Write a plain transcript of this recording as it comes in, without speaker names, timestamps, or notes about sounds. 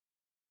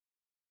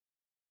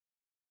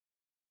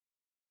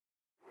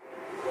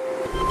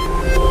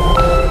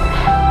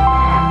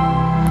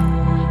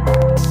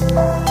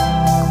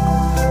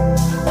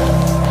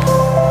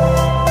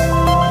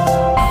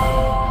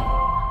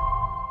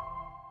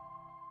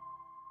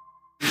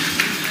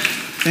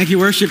Thank you,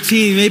 worship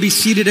team. You may be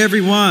seated,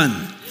 everyone.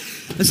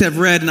 Let's have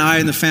Red and I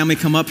and the family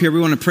come up here.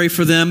 We want to pray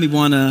for them. We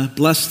want to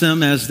bless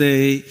them as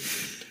they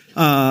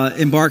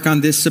embark on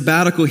this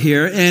sabbatical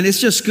here. And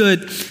it's just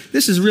good.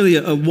 This is really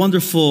a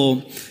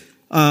wonderful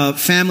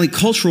family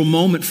cultural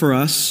moment for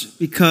us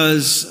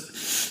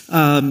because,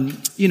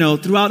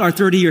 throughout our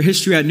 30-year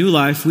history at New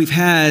Life, we've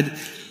had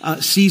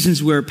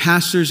seasons where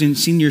pastors and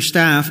senior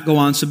staff go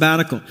on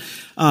sabbatical.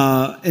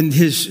 In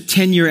his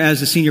tenure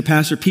as a senior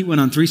pastor, Pete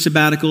went on 3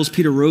 sabbaticals.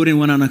 Peter Roden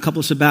went on a couple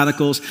of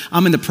sabbaticals.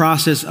 I'm in the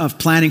process of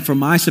planning for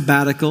my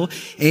sabbatical.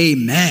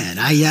 Amen.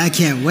 I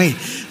can't wait.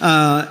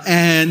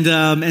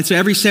 And so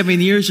every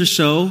 7 years or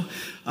so,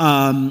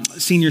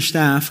 senior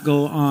staff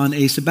go on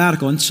a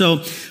sabbatical. And so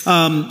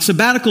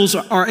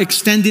sabbaticals are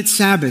extended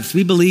Sabbaths.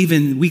 We believe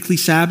in weekly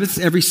Sabbaths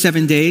every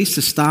 7 days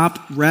to stop,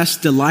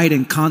 rest, delight,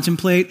 and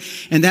contemplate.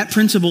 And that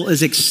principle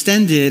is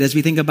extended as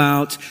we think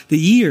about the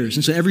years.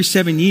 And so every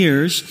 7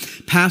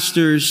 years,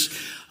 pastors,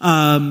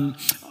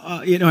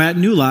 at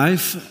New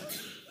Life,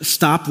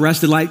 stop,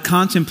 rest, delight,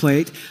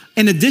 contemplate.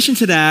 In addition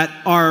to that,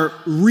 are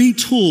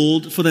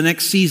retooled for the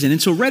next season.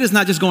 And so Red is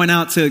not just going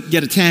out to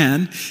get a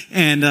tan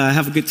and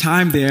have a good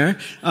time there.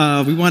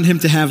 We want him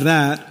to have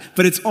that.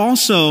 But it's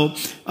also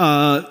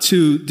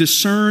to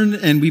discern,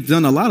 and we've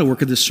done a lot of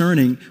work of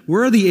discerning,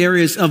 where are the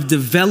areas of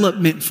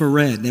development for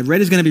Red? That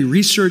Red is going to be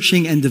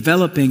researching and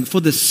developing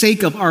for the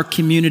sake of our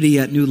community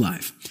at New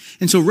Life.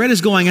 And so Red is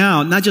going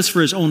out, not just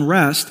for his own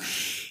rest.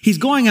 He's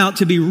going out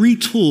to be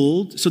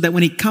retooled so that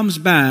when he comes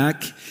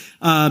back,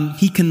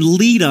 he can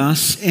lead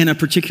us in a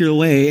particular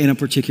way, in a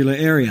particular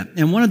area.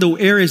 And one of the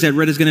areas that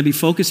Red is going to be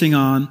focusing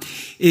on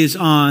is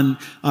on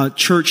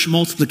church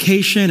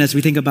multiplication, as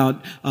we think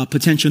about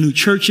potential new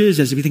churches,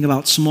 as we think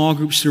about small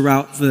groups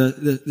throughout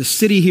the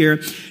city here.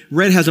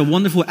 Red has a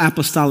wonderful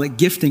apostolic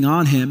gifting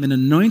on him, an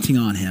anointing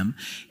on him.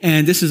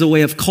 And this is a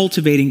way of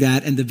cultivating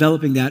that and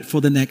developing that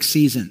for the next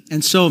season.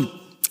 And so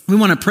we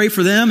want to pray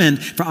for them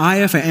and for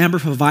Aya, for Amber,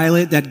 for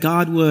Violet, that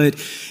God would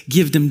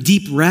give them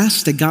deep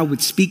rest, that God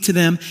would speak to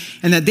them,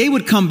 and that they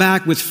would come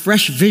back with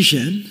fresh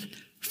vision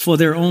for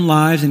their own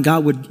lives, and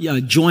God would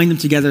join them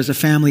together as a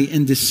family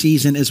in this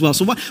season as well.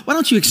 So why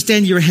don't you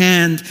extend your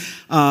hand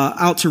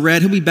out to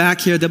Red? He'll be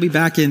back here. They'll be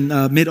back in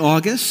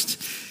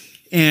mid-August.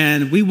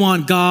 And we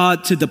want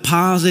God to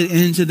deposit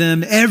into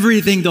them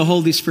everything the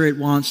Holy Spirit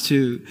wants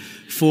to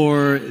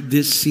for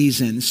this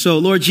season. So,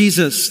 Lord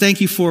Jesus,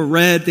 thank you for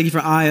Red. Thank you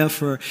for Aya,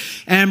 for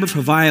Amber, for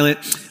Violet.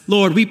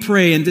 Lord, we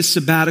pray in this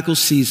sabbatical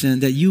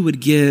season that you would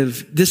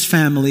give this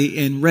family,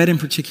 and Red in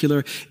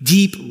particular,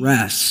 deep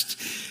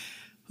rest.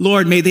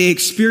 Lord, may they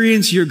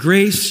experience your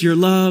grace, your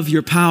love,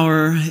 your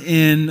power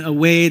in a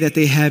way that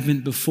they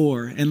haven't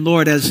before. And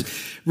Lord, as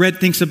Red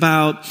thinks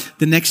about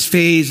the next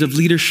phase of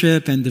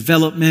leadership and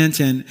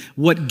development and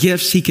what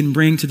gifts he can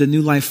bring to the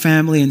New Life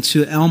family and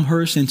to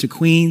Elmhurst and to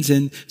Queens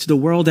and to the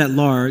world at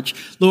large,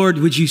 Lord,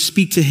 would you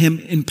speak to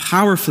him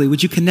powerfully?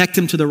 Would you connect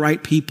him to the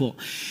right people?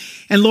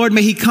 And Lord,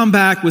 may he come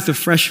back with a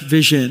fresh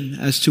vision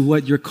as to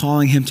what you're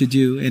calling him to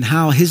do and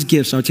how his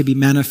gifts are to be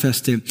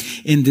manifested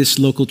in this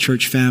local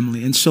church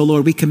family. And so,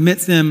 Lord, we commit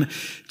them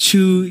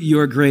to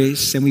your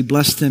grace and we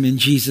bless them in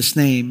Jesus'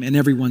 name. And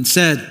everyone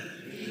said,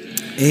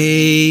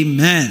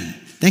 Amen.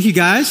 Thank you,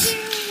 guys.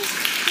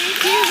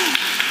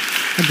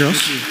 Hi, girls.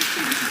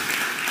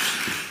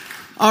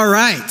 All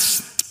right.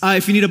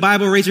 If you need a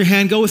Bible, raise your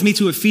hand. Go with me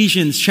to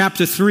Ephesians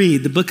chapter 3,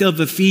 the book of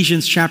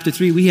Ephesians chapter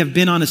 3. We have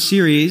been on a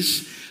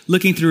series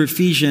looking through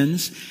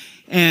Ephesians.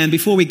 And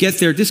before we get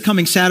there, this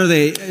coming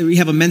Saturday, we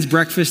have a men's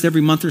breakfast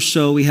every month or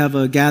so. We have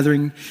a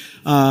gathering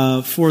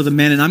for the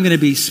men, and I'm going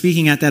to be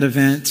speaking at that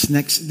event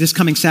this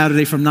coming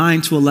Saturday from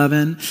 9 to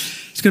 11.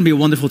 It's going to be a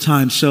wonderful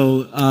time.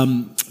 So,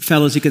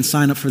 fellows, you can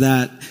sign up for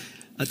that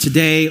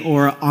today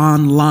or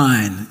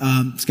online.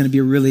 It's going to be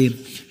a really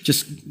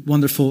just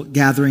wonderful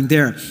gathering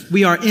there.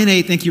 We are in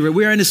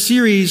a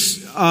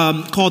series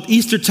called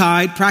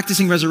Eastertide,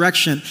 Practicing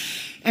Resurrection.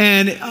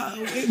 And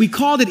we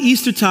called it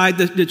Eastertide.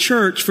 The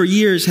church for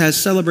years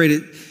has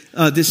celebrated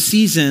this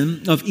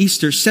season of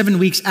Easter 7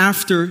 weeks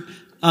after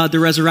the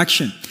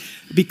resurrection,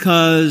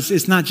 because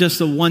it's not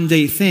just a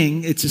one-day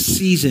thing, it's a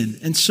season.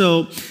 And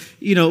so,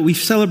 we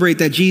celebrate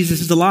that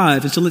Jesus is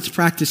alive. And so let's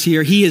practice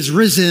here. He is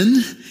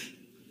risen.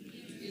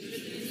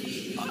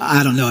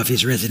 I don't know if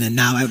he's risen and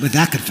now with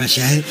that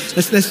confession.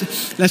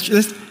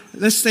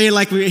 Let's say it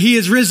like he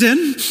is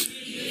risen.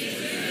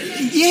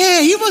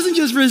 Yeah, he wasn't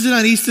just risen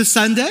on Easter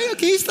Sunday.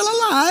 Okay, he's still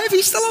alive.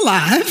 He's still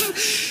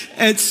alive.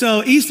 And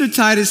so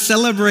Eastertide is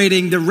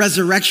celebrating the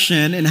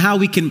resurrection and how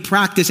we can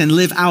practice and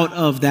live out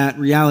of that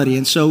reality.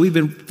 And so we've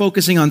been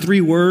focusing on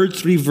 3 words,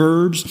 3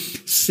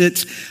 verbs: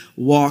 sit,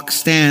 walk,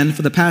 stand.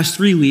 For the past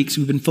 3 weeks,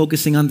 we've been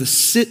focusing on the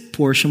sit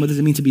portion. What does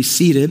it mean to be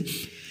seated?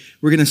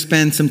 We're going to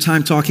spend some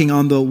time talking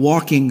on the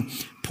walking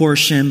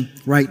portion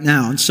right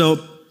now. And so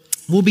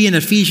we'll be in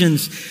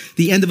Ephesians,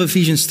 the end of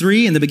Ephesians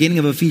 3 and the beginning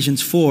of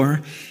Ephesians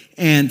 4.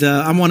 And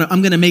I'm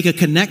going to make a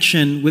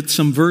connection with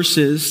some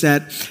verses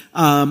that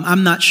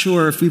I'm not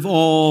sure if we've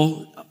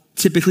all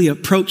typically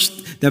approach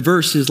the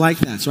verses like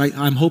that. So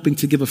I'm hoping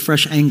to give a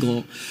fresh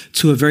angle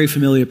to a very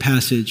familiar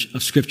passage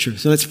of Scripture.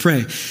 So let's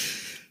pray.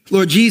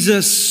 Lord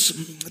Jesus,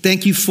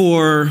 thank you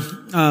for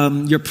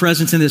your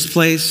presence in this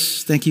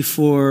place. Thank you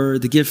for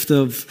the gift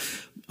of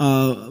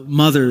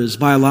mothers,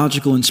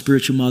 biological and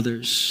spiritual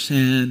mothers.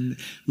 And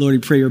Lord, we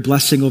pray your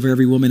blessing over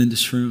every woman in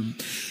this room.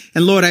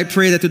 And Lord, I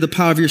pray that through the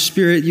power of your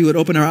Spirit, you would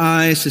open our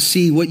eyes to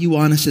see what you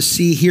want us to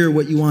see, hear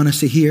what you want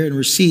us to hear, and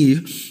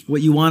receive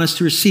what you want us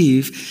to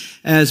receive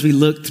as we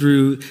look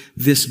through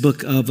this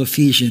book of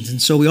Ephesians.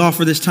 And so we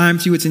offer this time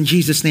to you. It's in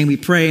Jesus' name we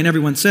pray. And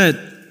everyone said,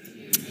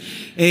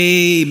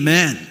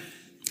 Amen.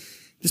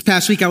 This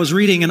past week, I was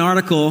reading an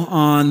article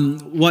on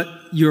what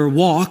your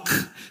walk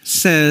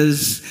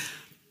says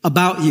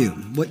about you,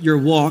 what your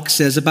walk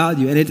says about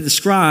you. And it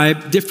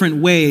described different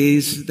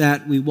ways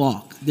that we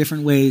walk.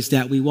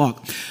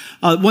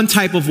 One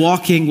type of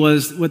walking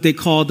was what they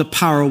called the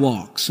power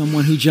walk.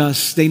 Someone who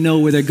they know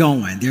where they're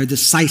going. They're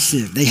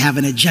decisive. They have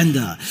an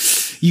agenda.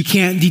 You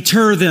can't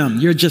deter them.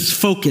 You're just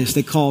focused.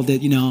 They called it,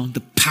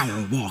 the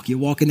power walk. You're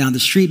walking down the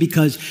street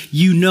because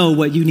you know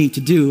what you need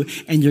to do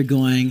and you're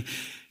going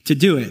to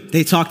do it.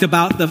 They talked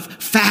about the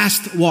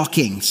fast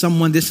walking.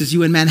 This is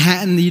you in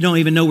Manhattan, you don't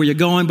even know where you're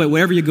going, but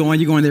wherever you're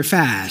going there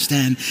fast.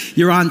 And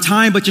you're on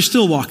time, but you're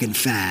still walking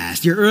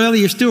fast. You're early,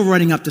 you're still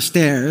running up the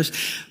stairs.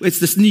 It's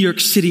this New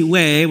York City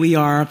way. We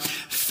are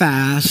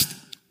fast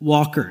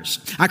walkers.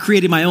 I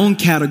created my own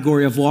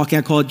category of walking.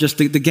 I call it just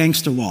the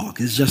gangster walk.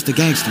 It's just the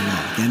gangster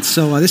walk. And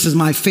so this is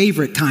my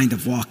favorite kind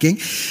of walking.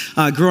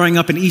 Growing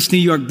up in East New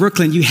York,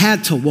 Brooklyn, you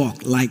had to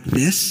walk like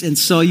this. And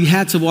so you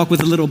had to walk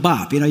with a little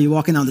bop. You're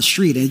walking down the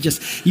street and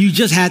you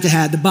just had to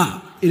have the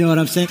bop. You know what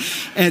I'm saying?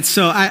 And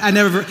so I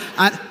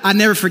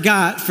never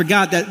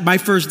forgot that my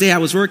first day I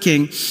was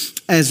working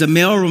as a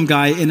mailroom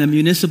guy in a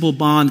municipal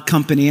bond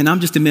company, and I'm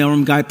just a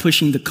mailroom guy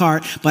pushing the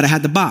cart, but I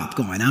had the bop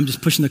going. I'm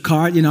just pushing the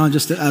cart,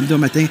 I'm doing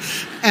my thing.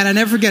 And I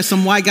never forget,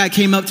 some white guy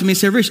came up to me and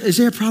said, "Rich, is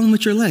there a problem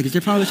with your leg? Is there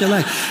a problem with your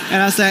leg?"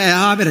 And I said,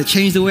 I better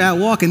change the way I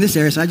walk in this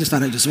area. So I just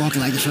thought I'd just walk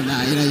like this from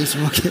now, just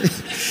walking.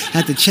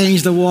 Had to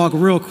change the walk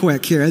real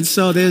quick here. And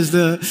so there's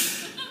the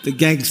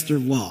gangster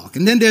walk.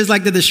 And then there's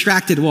like the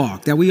distracted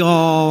walk that we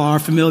all are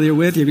familiar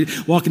with. You're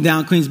walking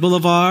down Queens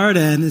Boulevard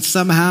and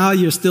somehow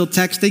you're still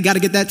texting. Got to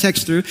get that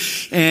text through.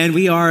 And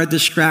we are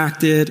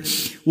distracted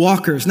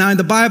walkers. Now in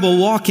the Bible,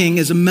 walking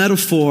is a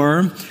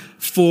metaphor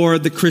for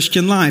the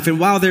Christian life. And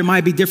while there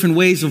might be different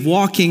ways of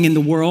walking in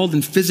the world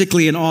and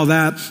physically and all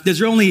that,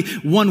 there's only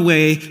one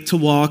way to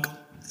walk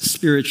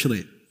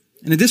spiritually.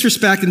 And in this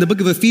respect, in the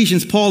book of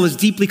Ephesians, Paul is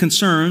deeply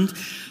concerned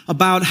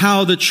about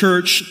how the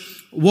church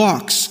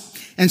walks.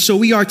 And so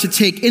we are to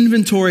take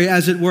inventory,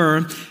 as it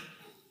were,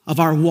 of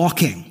our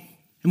walking.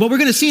 And what we're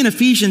going to see in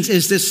Ephesians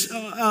is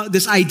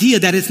this idea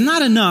that it's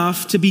not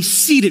enough to be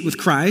seated with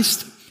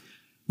Christ.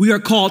 We are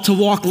called to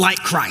walk like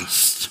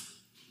Christ.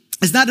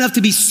 It's not enough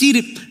to be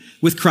seated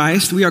with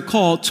Christ. We are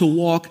called to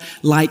walk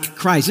like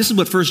Christ. This is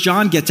what 1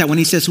 John gets at when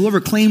he says, whoever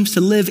claims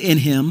to live in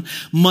him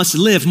must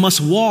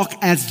walk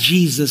as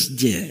Jesus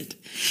did.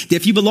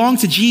 If you belong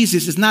to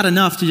Jesus, it's not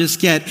enough to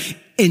just get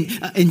in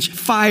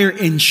fire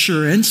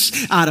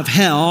insurance out of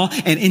hell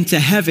and into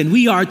heaven.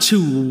 We are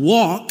to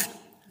walk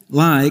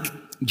like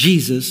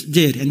Jesus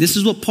did. And this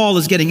is what Paul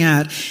is getting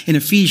at in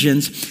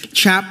Ephesians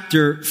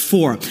chapter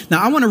 4.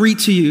 Now, I want to read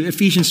to you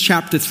Ephesians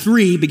chapter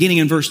 3, beginning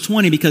in verse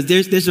 20, because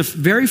there's a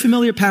very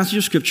familiar passage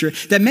of scripture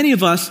that many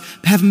of us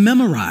have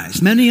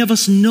memorized. Many of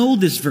us know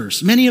this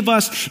verse. Many of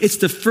us, it's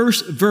the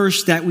first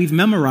verse that we've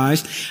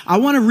memorized. I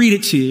want to read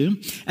it to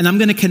you, and I'm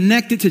going to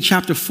connect it to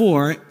chapter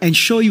 4 and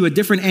show you a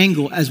different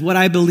angle as what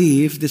I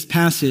believe this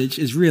passage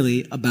is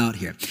really about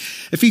here.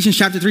 Ephesians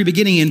chapter 3,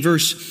 beginning in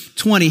verse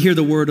 20, hear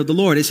the word of the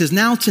Lord. It says,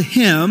 now to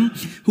him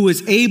who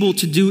is able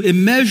to do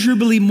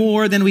immeasurably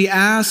more than we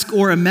ask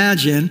or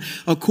imagine,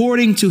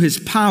 according to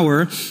his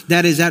power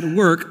that is at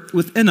work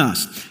within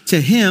us. To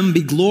him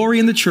be glory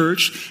in the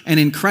church and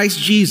in Christ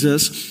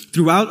Jesus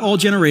throughout all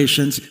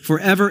generations,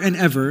 forever and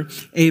ever.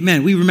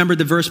 Amen. We remember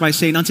the verse by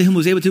saying, unto him who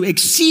is able to do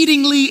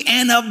exceedingly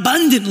and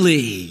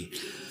abundantly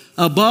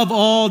above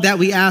all that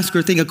we ask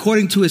or think,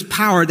 according to his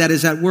power that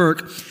is at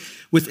work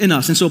within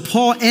us. And so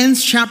Paul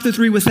ends chapter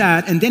 3 with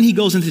that, and then he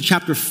goes into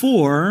chapter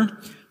 4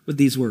 with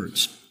these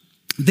words.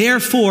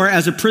 Therefore,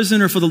 as a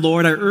prisoner for the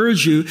Lord, I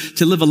urge you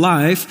to live a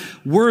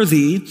life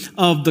worthy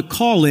of the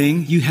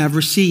calling you have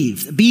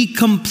received. Be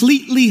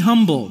completely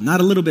humble, not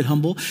a little bit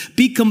humble.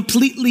 Be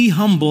completely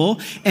humble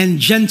and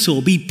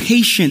gentle. Be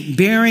patient,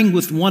 bearing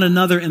with one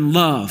another in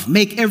love.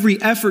 Make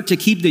every effort to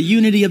keep the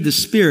unity of the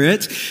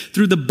Spirit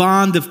through the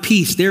bond of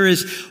peace. There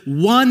is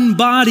one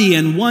body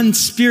and one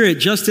Spirit,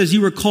 just as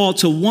you were called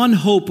to one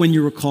hope when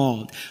you were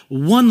called.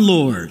 One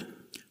Lord,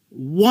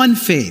 one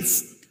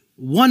faith,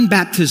 one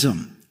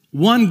baptism,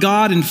 one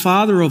God and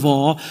Father of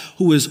all,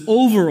 who is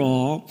over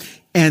all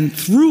and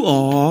through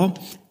all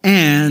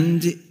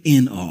and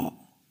in all.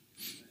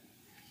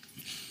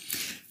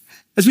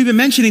 As we've been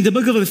mentioning, the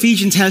book of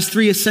Ephesians has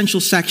three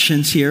essential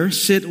sections here: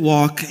 sit,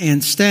 walk,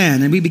 and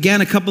stand. And we began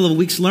a couple of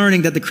weeks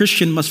learning that the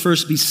Christian must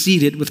first be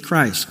seated with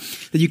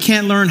Christ. That you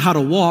can't learn how to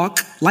walk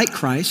like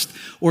Christ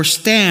or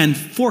stand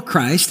for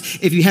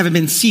Christ if you haven't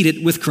been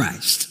seated with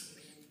Christ.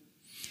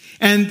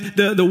 And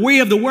the way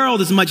of the world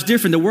is much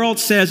different. The world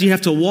says you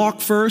have to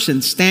walk first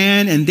and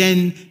stand, and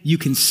then you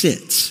can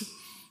sit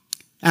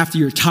after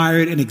you're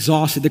tired and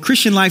exhausted. The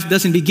Christian life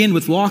doesn't begin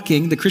with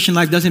walking. The Christian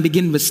life doesn't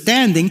begin with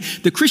standing.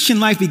 The Christian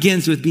life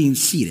begins with being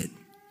seated.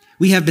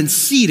 We have been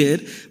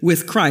seated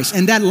with Christ.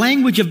 And that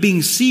language of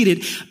being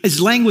seated is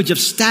language of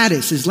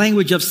status, is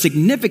language of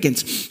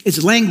significance,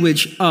 is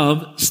language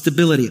of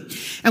stability.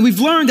 And we've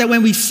learned that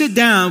when we sit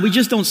down, we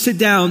just don't sit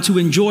down to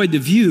enjoy the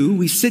view.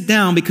 We sit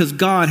down because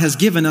God has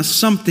given us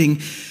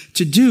something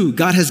to do.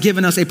 God has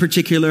given us a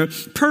particular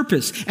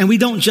purpose. And we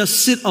don't just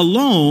sit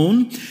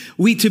alone.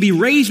 To be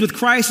raised with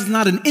Christ is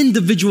not an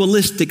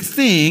individualistic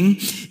thing.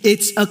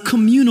 It's a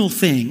communal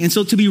thing. And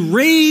so to be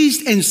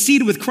raised and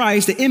seated with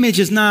Christ, the image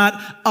is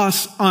not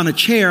us on a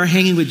chair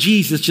hanging with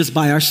Jesus just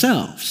by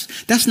ourselves.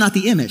 That's not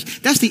the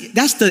image. That's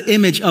the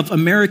image of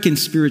American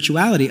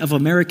spirituality, of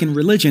American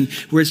religion,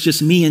 where it's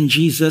just me and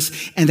Jesus,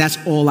 and that's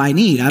all I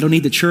need. I don't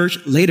need the church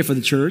later for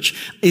the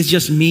church. It's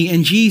just me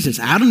and Jesus.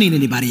 I don't need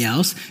anybody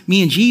else.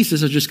 Me and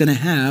Jesus are just going to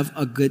have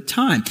a good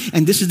time.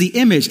 And this is the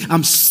image.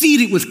 I'm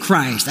seated with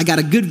Christ. I got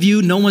a good view.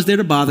 No one's there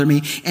to bother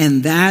me.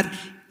 And that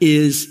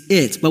is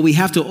it. But we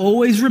have to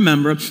always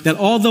remember that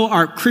although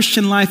our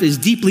Christian life is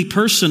deeply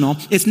personal,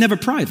 it's never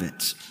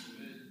private.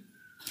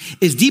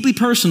 It's deeply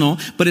personal,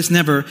 but it's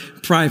never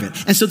private.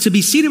 And so to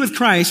be seated with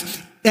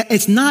Christ,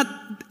 it's not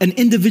an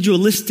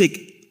individualistic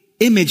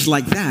image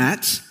like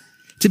that.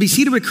 To be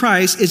seated with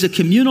Christ is a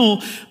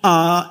communal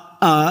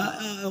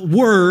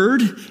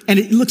word, and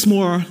it looks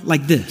more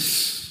like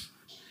this.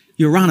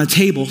 You're around a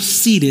table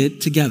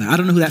seated together. I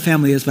don't know who that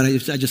family is, but I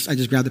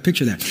just grabbed the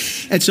picture there.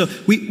 And so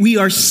we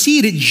are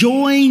seated,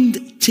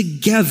 joined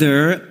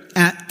together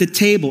at the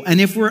table.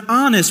 And if we're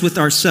honest with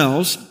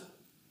ourselves,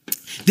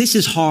 this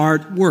is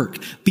hard work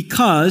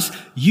because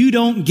you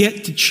don't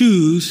get to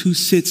choose who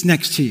sits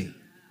next to you.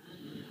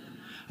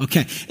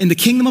 Okay. In the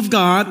kingdom of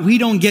God, we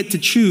don't get to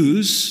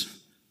choose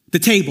the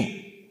table.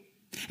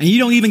 And you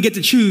don't even get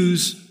to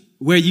choose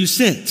where you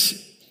sit.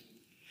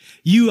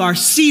 You are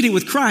seated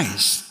with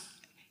Christ.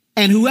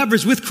 And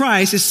whoever's with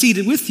Christ is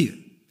seated with you.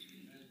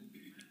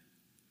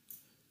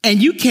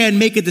 And you can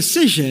make a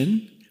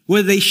decision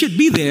whether they should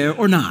be there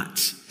or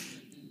not.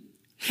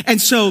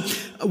 And so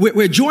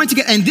we're joined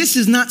together. And this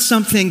is not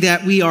something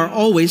that we are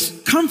always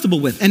comfortable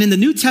with. And in the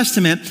New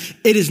Testament,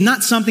 it is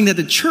not something that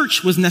the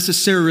church was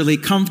necessarily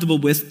comfortable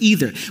with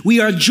either. We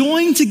are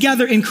joined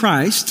together in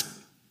Christ,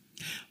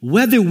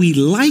 whether we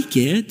like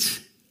it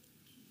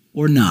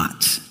or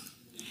not.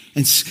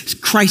 And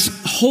Christ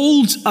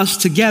holds us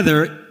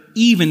together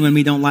even when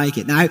we don't like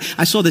it. Now,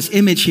 I saw this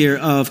image here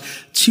of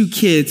two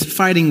kids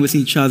fighting with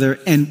each other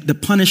and the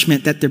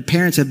punishment that their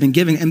parents have been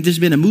giving. And there's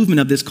been a movement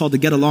of this called the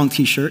Get Along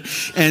t-shirt.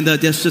 And they're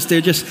just,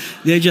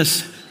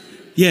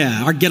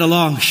 our Get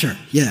Along shirt.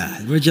 Yeah,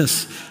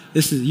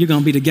 you're going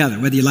to be together,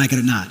 whether you like it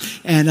or not.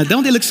 And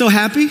don't they look so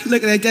happy?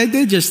 Look,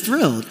 they're just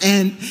thrilled.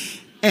 And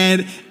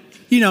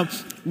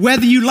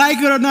whether you like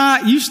it or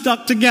not, you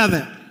stuck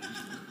together.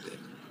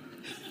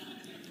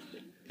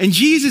 And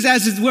Jesus,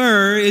 as it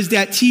were, is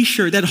that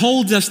t-shirt that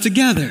holds us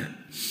together.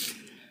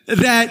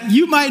 That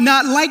you might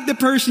not like the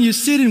person you're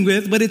sitting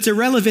with, but it's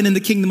irrelevant in the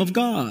kingdom of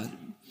God.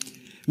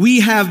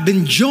 We have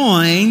been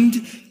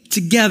joined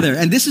together.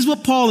 And this is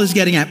what Paul is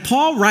getting at.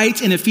 Paul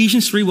writes in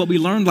Ephesians 3, what we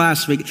learned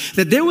last week,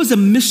 that there was a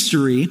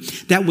mystery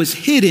that was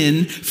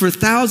hidden for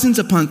thousands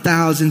upon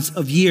thousands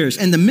of years.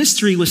 And the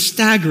mystery was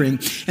staggering.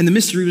 And the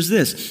mystery was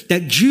this,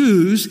 that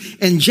Jews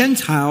and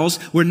Gentiles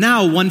were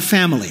now one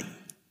family.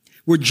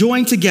 We're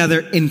joined together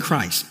in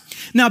Christ.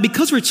 Now,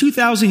 because we're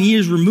 2,000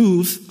 years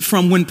removed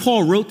from when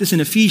Paul wrote this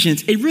in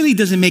Ephesians, it really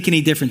doesn't make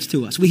any difference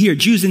to us. We hear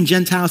Jews and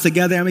Gentiles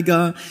together and we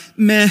go,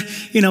 meh,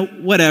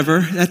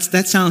 whatever.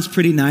 That sounds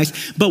pretty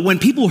nice. But when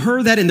people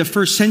heard that in the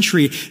first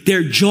century,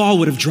 their jaw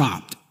would have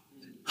dropped.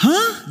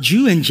 Huh?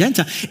 Jew and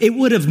Gentile. It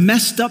would have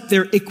messed up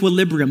their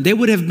equilibrium. They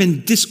would have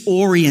been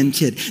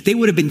disoriented. They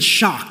would have been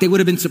shocked. They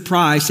would have been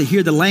surprised to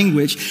hear the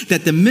language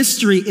that the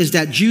mystery is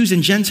that Jews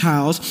and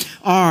Gentiles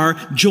are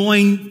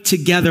joined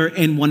together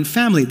in one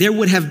family. There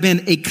would have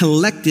been a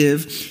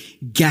collective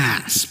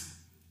gasp.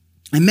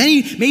 And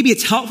maybe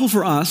it's helpful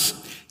for us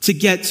to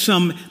get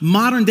some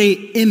modern day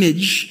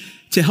image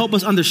to help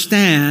us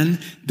understand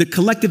the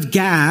collective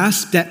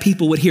gasp that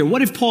people would hear.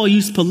 What if Paul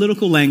used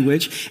political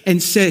language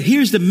and said,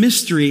 here's the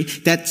mystery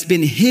that's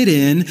been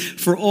hidden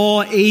for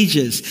all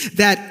ages,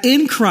 that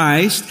in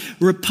Christ,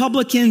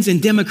 Republicans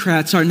and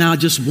Democrats are now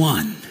just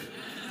one.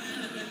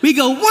 We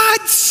go,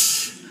 what?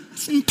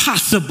 It's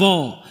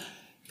impossible.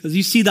 Because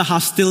you see the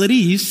hostility,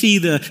 you see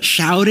the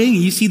shouting,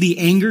 you see the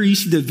anger, you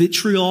see the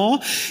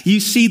vitriol, you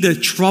see the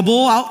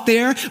trouble out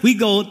there. We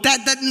go,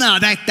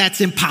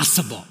 that's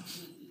impossible.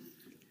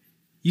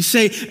 You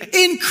say,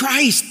 in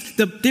Christ,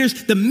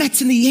 there's the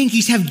Mets and the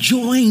Yankees have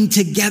joined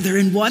together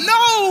in one.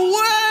 No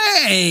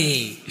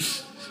way!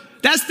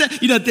 That's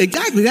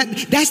exactly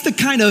that's the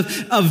kind of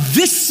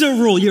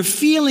visceral, you're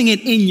feeling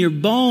it in your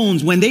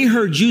bones. When they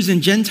heard Jews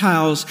and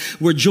Gentiles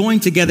were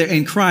joined together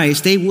in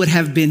Christ, they would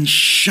have been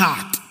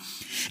shocked.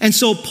 And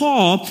so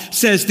Paul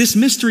says this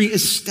mystery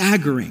is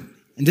staggering.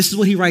 And this is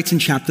what he writes in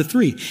chapter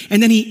 3.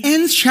 And then he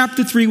ends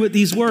chapter 3 with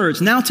these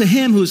words. Now to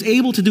him who is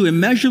able to do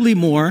immeasurably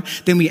more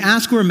than we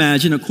ask or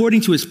imagine,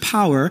 according to his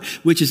power,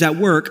 which is at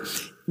work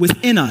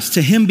within us.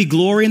 To him be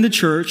glory in the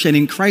church and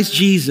in Christ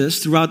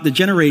Jesus throughout the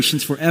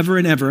generations forever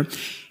and ever.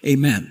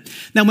 Amen.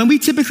 Now, when we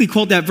typically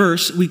quote that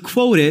verse, we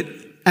quote it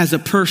as a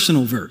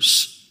personal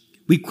verse.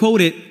 We quote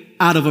it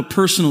out of a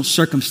personal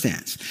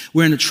circumstance.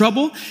 We're in a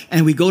trouble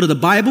and we go to the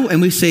Bible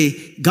and we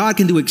say, God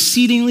can do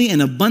exceedingly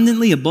and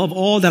abundantly above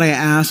all that I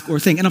ask or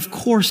think. And of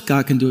course,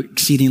 God can do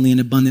exceedingly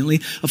and abundantly.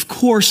 Of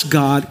course,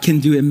 God can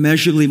do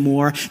immeasurably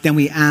more than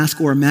we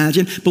ask or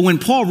imagine. But when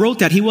Paul wrote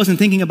that, he wasn't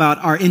thinking about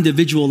our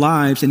individual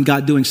lives and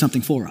God doing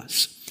something for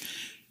us.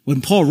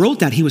 When Paul wrote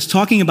that, he was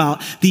talking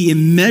about the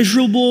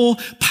immeasurable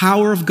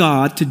power of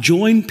God to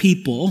join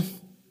people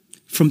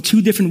from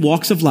two different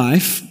walks of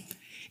life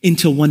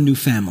into one new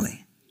family.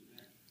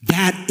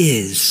 That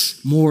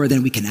is more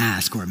than we can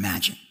ask or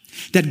imagine.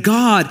 That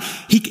God,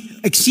 he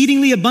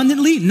exceedingly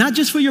abundantly, not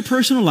just for your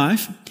personal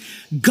life,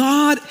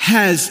 God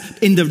has,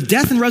 in the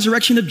death and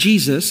resurrection of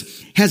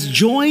Jesus, has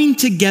joined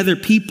together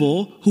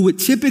people who would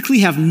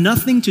typically have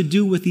nothing to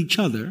do with each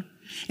other,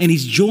 and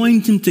he's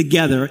joined them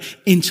together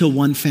into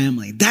one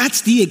family.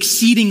 That's the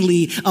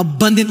exceedingly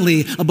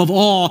abundantly above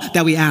all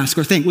that we ask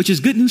or think, which is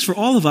good news for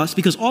all of us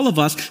because all of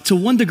us, to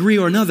one degree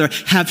or another,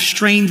 have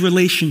strained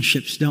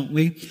relationships, don't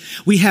we?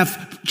 We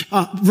have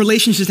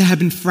relationships that have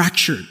been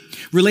fractured.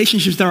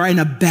 Relationships that are in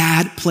a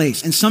bad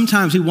place. And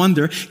sometimes we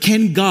wonder,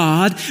 can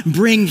God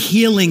bring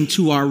healing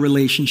to our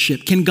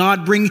relationship? Can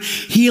God bring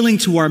healing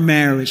to our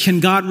marriage? Can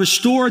God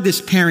restore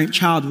this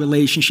parent-child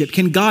relationship?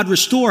 Can God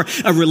restore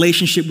a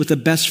relationship with a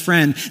best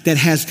friend that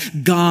has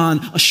gone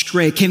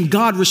astray? Can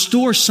God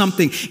restore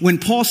something? When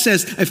Paul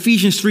says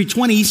Ephesians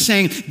 3:20, he's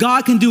saying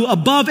God can do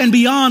above and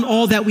beyond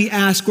all that we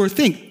ask or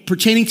think.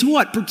 Pertaining to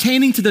what?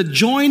 Pertaining to the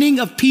joining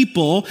of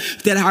people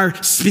that are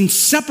been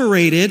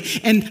separated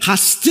and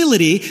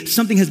hostility,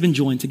 something has been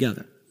joined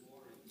together.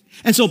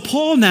 And so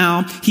Paul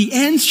now, he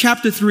ends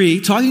chapter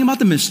 3 talking about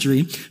the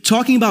mystery,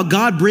 talking about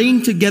God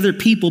bringing together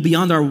people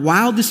beyond our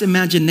wildest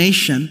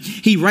imagination.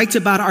 He writes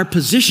about our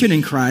position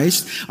in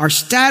Christ, our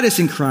status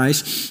in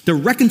Christ, the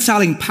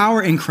reconciling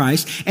power in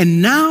Christ. And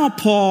now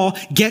Paul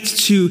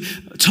gets to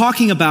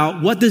talking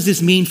about what does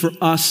this mean for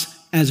us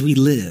as we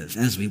live,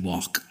 as we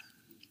walk.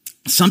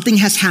 Something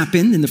has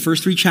happened in the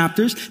first 3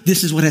 chapters.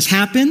 This is what has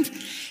happened.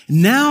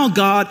 Now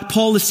God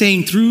is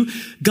saying through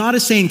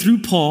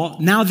Paul,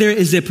 now there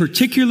is a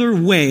particular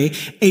way,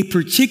 a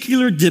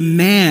particular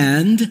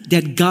demand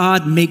that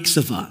God makes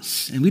of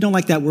us. And we don't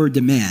like that word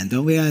demand,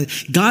 don't we?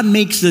 God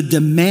makes a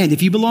demand.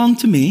 If you belong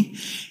to me,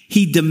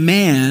 he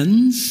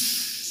demands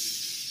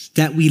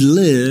that we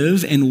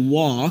live and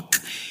walk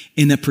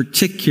in a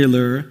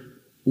particular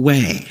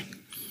way.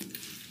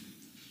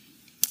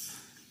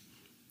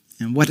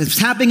 And what is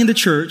happening in the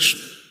church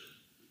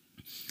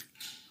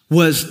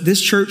was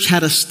this church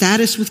had a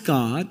status with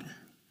God,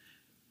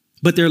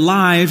 but their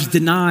lives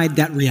denied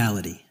that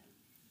reality.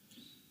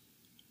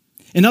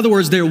 In other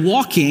words, their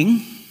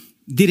walking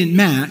didn't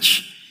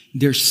match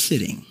their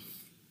sitting.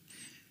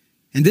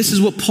 And this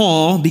is what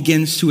Paul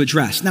begins to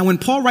address. Now, when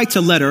Paul writes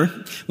a letter,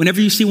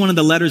 whenever you see one of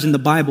the letters in the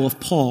Bible of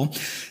Paul,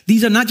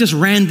 these are not just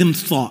random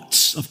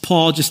thoughts of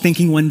Paul just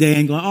thinking one day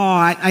and going,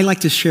 I like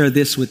to share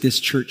this with this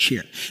church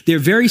here. They're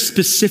very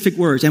specific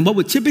words. And what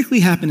would typically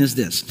happen is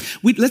this.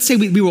 Let's say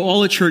we were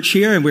all a church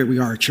here, and we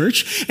are a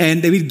church,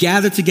 and we'd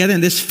gather together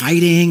in this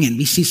fighting, and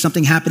we see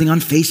something happening on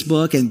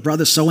Facebook, and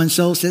brother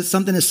so-and-so says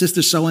something to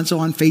sister so-and-so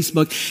on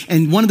Facebook,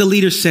 and one of the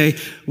leaders say,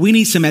 we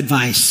need some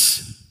advice.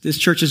 This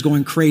church is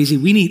going crazy.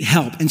 We need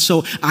help. And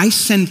so I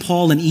send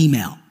Paul an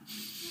email.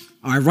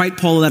 I write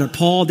Paul a letter.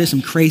 Paul, there's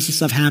some crazy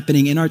stuff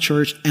happening in our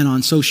church and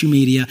on social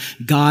media.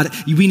 God,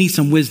 we need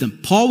some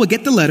wisdom. Paul would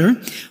get the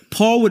letter.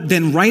 Paul would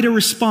then write a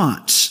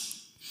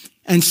response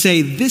and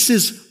say, this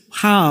is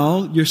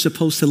how you're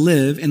supposed to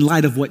live in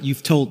light of what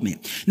you've told me.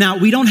 Now,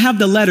 we don't have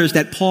the letters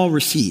that Paul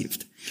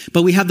received,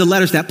 but we have the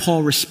letters that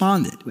Paul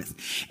responded with.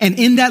 And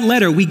in that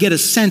letter, we get a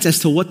sense as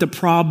to what the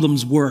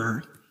problems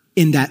were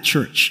in that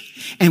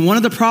church. And one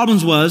of the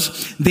problems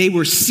was they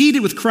were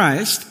seated with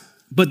Christ,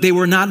 but they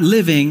were not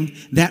living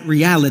that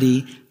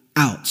reality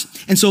out.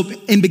 And so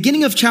in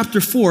beginning of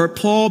chapter 4,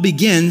 Paul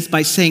begins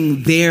by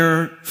saying,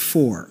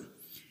 therefore.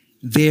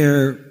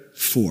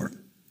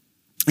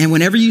 And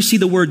whenever you see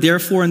the word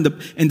therefore in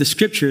the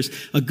scriptures,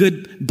 a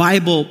good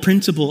Bible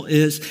principle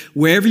is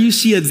wherever you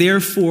see a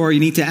therefore, you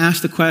need to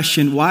ask the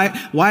question, why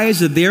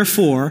is it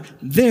therefore?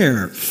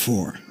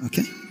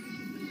 Okay?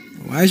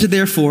 Why is it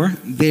therefore?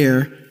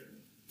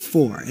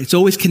 It's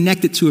always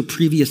connected to a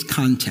previous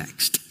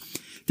context.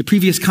 The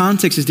previous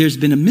context is there's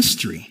been a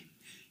mystery.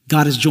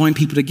 God has joined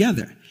people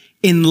together.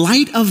 In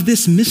light of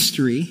this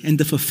mystery and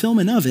the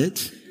fulfillment of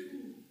it,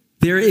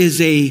 there is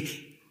a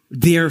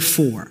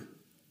therefore.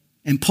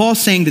 And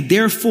Paul's saying that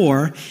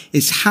therefore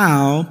is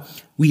how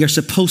we are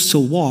supposed to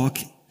walk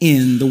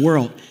in the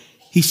world.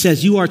 He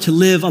says you are to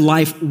live a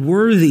life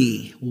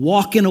worthy,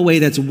 walk in a way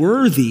that's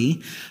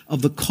worthy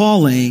of the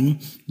calling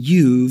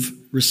you've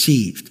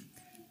received.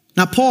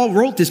 Now, Paul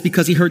wrote this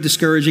because he heard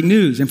discouraging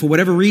news, and for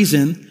whatever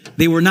reason,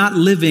 they were not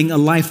living a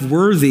life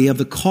worthy of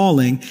the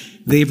calling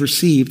they've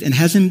received. And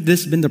hasn't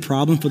this been the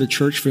problem for the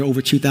church for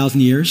over 2,000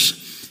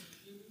 years?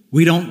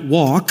 We don't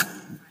walk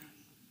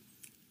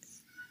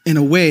in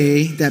a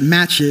way that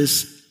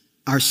matches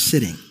our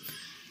sitting.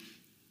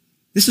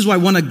 This is why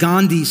one of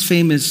Gandhi's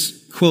famous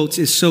quotes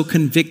is so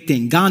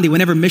convicting. Gandhi,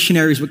 whenever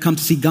missionaries would come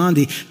to see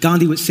Gandhi,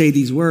 Gandhi would say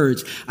these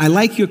words: "I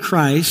like your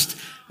Christ,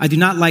 I do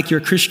not like your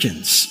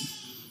Christians.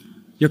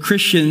 Your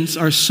Christians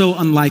are so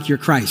unlike your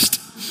Christ."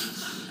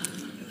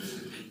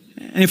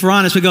 And if we're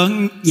honest, we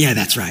go, yeah,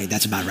 that's right.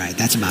 That's about right.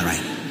 That's about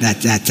right.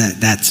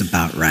 That's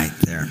about right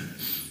there.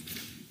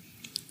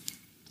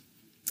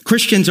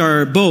 Christians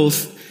are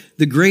both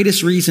the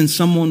greatest reason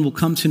someone will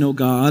come to know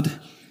God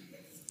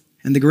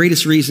and the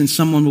greatest reason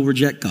someone will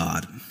reject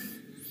God.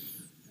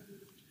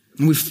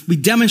 And we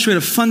demonstrate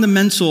a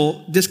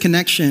fundamental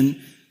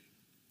disconnection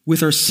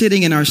with our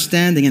sitting and our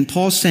standing. And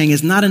Paul's saying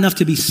it's not enough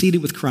to be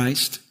seated with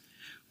Christ.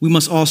 We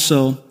must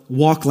also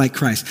walk like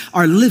Christ.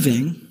 Our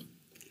living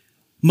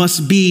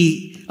must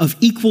be of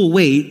equal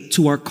weight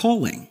to our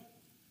calling.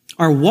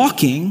 Our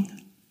walking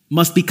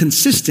must be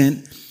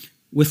consistent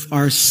with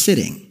our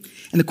sitting.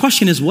 And the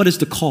question is, what is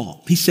the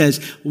call? He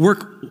says,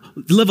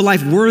 live a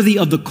life worthy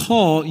of the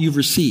call you've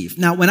received.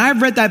 Now, when I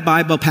read that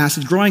Bible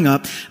passage growing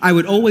up, I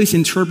would always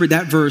interpret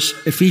that verse,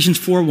 Ephesians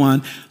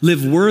 4:1,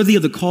 live worthy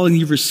of the calling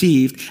you've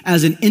received,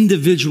 as an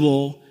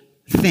individual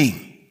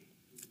thing.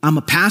 I'm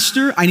a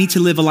pastor. I need to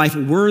live a life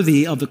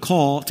worthy of the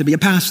call to be a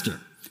pastor.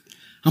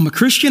 I'm a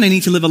Christian. I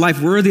need to live a life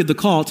worthy of the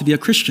call to be a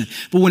Christian.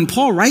 But when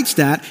Paul writes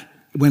that,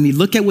 when we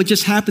look at what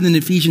just happened in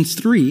Ephesians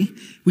 3,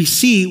 we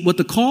see what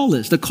the call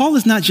is. The call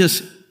is not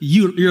just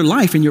your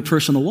life and your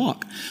personal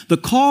walk. The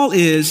call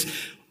is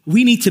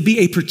we need to be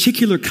a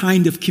particular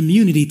kind of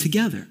community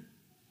together.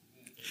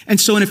 And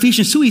so in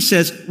Ephesians 2, he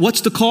says,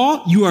 what's the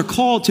call? You are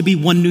called to be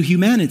one new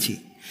humanity.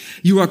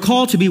 You are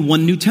called to be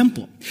one new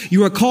temple.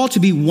 You are called to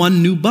be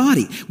one new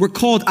body. We're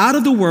called out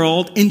of the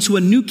world into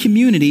a new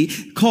community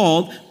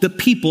called the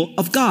people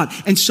of God.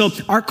 And so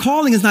our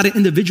calling is not an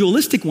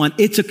individualistic one.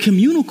 It's a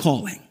communal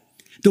calling.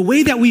 The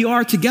way that we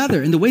are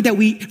together and the way that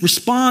we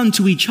respond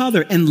to each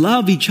other and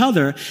love each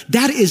other,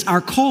 that is our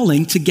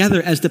calling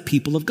together as the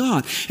people of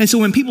God. And so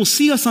when people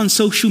see us on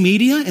social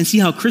media and see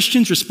how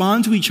Christians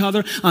respond to each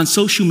other on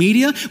social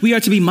media, we are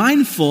to be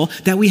mindful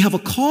that we have a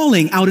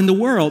calling out in the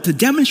world to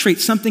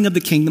demonstrate something of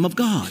the kingdom of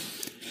God.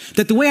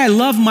 That the way I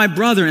love my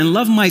brother and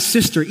love my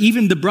sister,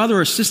 even the brother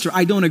or sister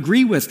I don't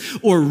agree with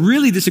or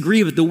really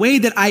disagree with, the way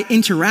that I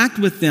interact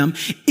with them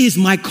is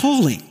my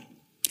calling.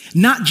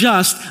 Not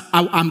just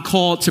I'm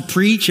called to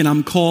preach and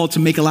I'm called to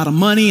make a lot of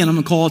money and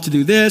I'm called to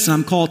do this and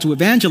I'm called to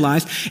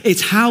evangelize.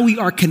 It's how we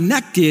are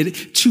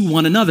connected to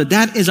one another.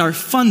 That is our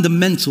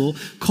fundamental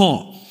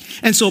call.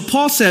 And so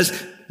Paul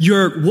says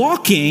your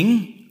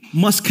walking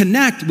must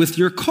connect with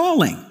your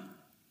calling.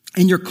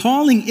 And your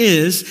calling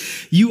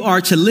is you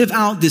are to live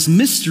out this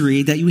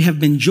mystery that you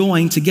have been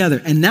joined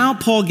together. And now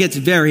Paul gets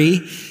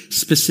very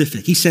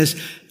specific. He says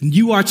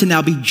you are to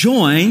now be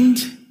joined,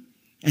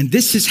 and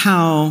this is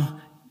how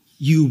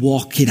you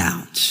walk it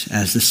out,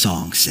 as the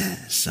song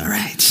says. All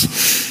right. It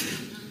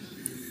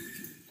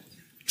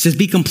says,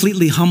 be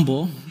completely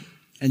humble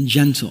and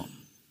gentle.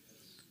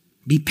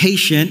 Be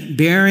patient,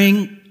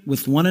 bearing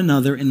with one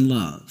another in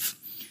love.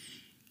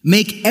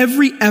 Make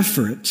every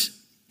effort.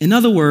 In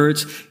other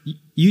words,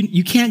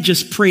 you can't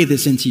just pray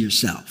this into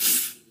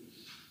yourself.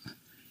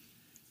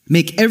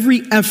 Make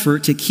every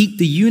effort to keep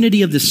the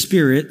unity of the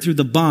Spirit through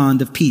the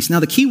bond of peace.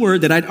 Now, the key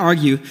word that I'd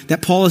argue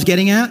that Paul is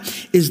getting at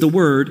is the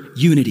word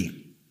unity.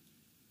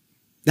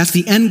 That's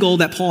the end goal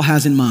that Paul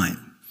has in mind.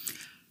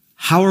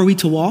 How are we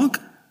to walk?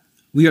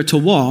 We are to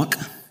walk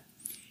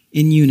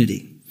in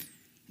unity.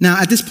 Now,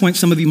 at this point,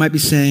 some of you might be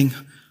saying,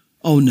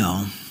 oh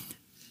no,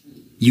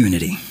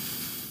 unity.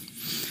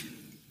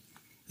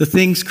 The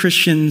things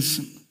Christians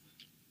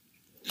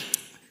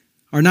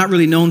are not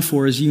really known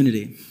for is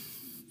unity.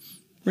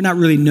 We're not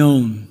really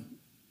known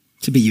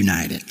to be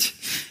united.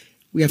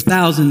 We have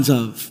thousands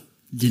of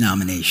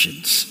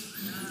denominations.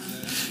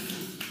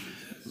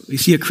 We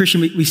see a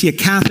Christian, we see a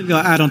Catholic, go,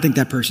 I don't think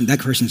that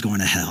person's going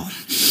to hell.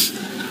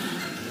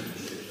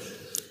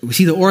 We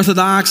see the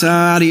Orthodox,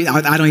 I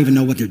don't even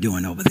know what they're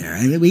doing over there.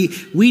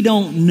 We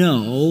don't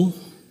know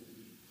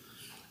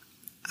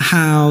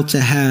how to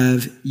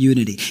have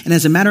unity. And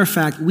as a matter of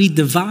fact, we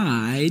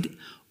divide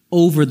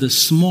over the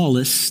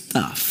smallest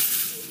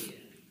stuff.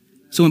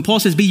 So when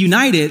Paul says be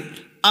united,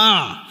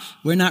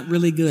 we're not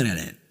really good at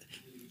it.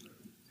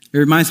 It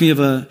reminds me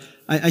of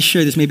I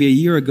shared this maybe a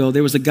year ago.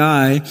 There was a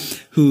guy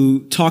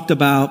who talked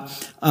about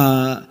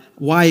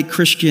why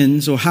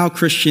Christians or how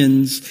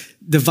Christians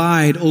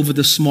divide over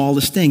the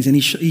smallest things. And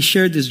he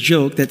shared this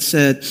joke that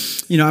said,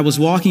 I was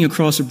walking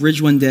across a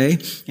bridge one day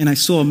and I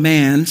saw a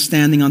man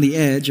standing on the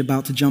edge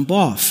about to jump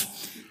off.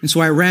 And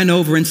so I ran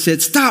over and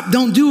said, "Stop,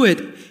 don't do it."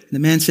 And the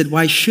man said,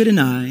 "Why shouldn't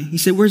I?" He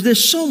said, "Well,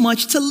 there's so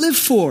much to live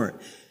for."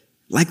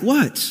 "Like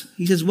what?"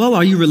 He says, "Well,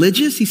 are you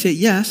religious?" He said,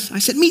 "Yes." I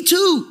said, "Me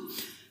too."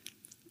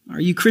 "Are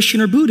you Christian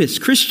or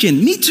Buddhist?"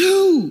 "Christian." "Me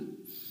too."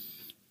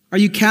 "Are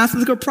you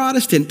Catholic or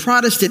Protestant?"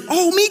 "Protestant."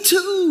 "Oh, me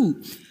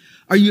too."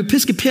 "Are you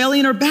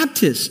Episcopalian or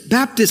Baptist?"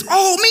 "Baptist."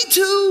 "Oh, me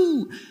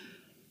too."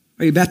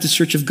 "Are you Baptist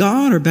Church of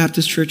God or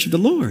Baptist Church of the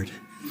Lord?"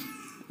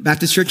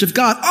 "Baptist Church of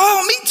God."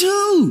 "Oh, me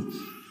too."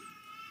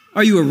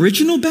 "Are you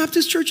Original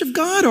Baptist Church of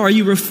God or are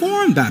you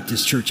Reformed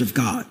Baptist Church of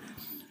God?"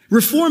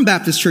 "Reformed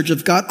Baptist Church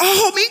of God."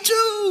 "Oh, me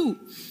too."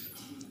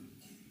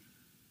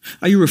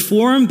 "Are you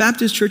Reformed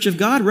Baptist Church of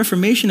God,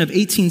 Reformation of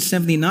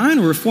 1879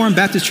 or Reformed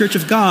Baptist Church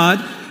of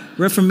God,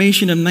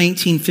 Reformation of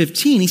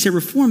 1915? He said,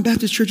 "Reformed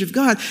Baptist Church of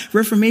God,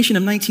 Reformation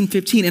of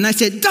 1915. And I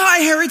said, "Die,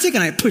 heretic,"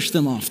 and I pushed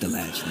them off the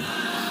ledge.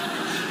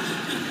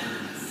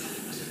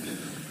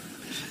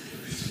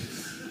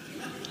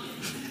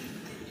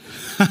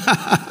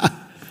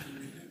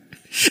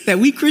 That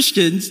we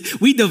Christians,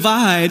 we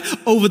divide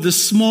over the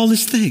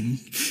smallest thing.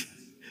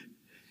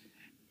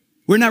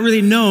 We're not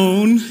really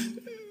known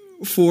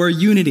for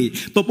unity.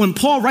 But when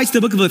Paul writes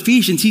the book of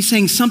Ephesians, he's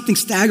saying something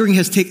staggering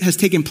has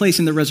taken place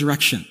in the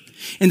resurrection.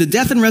 In the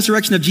death and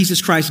resurrection of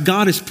Jesus Christ,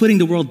 God is putting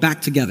the world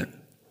back together.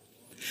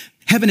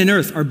 Heaven and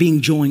earth are being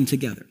joined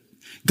together.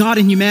 God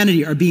and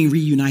humanity are being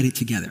reunited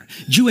together.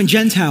 Jew and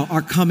Gentile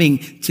are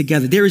coming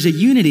together. There is a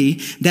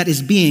unity that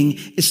is being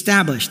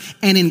established.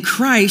 And in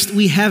Christ,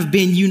 we have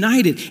been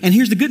united. And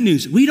here's the good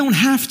news. We don't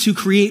have to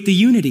create the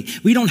unity.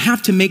 We don't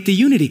have to make the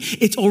unity.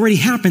 It's already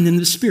happened in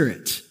the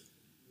Spirit.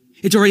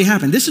 It's already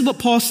happened. This is what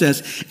Paul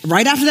says.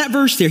 Right after that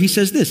verse there, he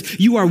says this: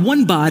 you are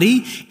one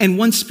body and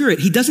one spirit.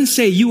 He doesn't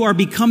say you are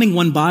becoming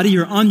one body,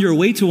 you're on your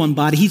way to one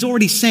body. He's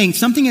already saying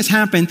something has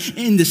happened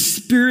in the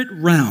spirit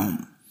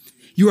realm.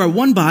 You are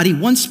one body,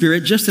 one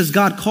spirit, just as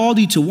God called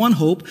you to one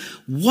hope,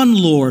 one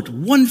Lord,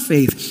 one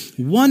faith,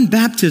 one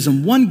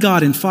baptism, one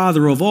God and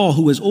Father of all,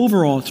 who is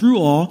over all, through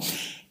all,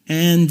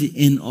 and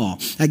in all.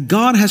 That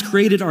God has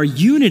created our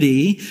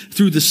unity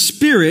through the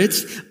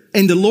Spirit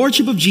and the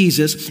Lordship of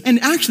Jesus. And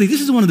actually, this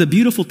is one of the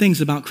beautiful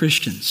things about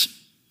Christians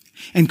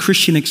and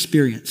Christian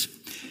experience,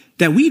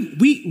 that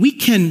we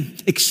can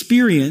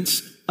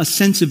experience a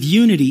sense of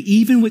unity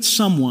even with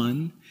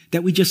someone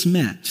that we just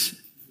met,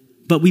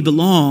 but we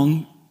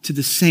belong to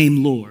the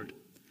same Lord.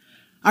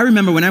 I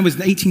remember when I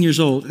was 18 years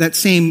old, that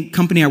same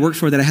company I worked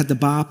for that I had the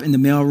bop in the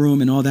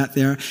mailroom and all that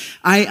there,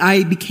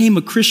 I became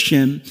a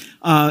Christian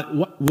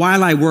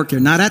while I worked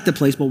there, not at the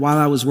place, but while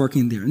I was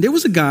working there. And there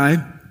was a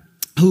guy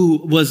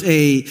who was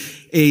a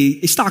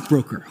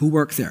stockbroker who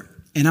worked there.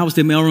 And I was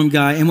the mailroom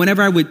guy. And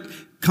whenever I would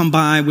come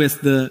by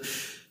with the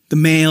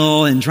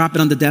mail and drop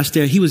it on the desk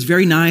there, he was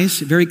very nice,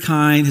 very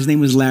kind. His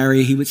name was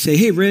Larry. He would say,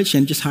 "Hey, Rich,"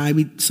 and just hi,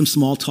 some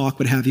small talk,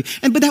 what have you.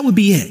 But that would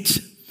be it.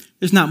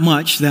 There's not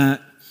much that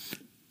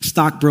a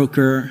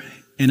stockbroker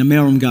and a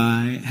mailroom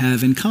guy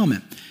have in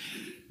common.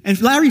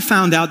 And Larry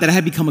found out that I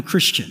had become a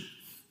Christian.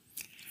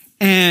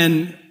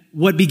 And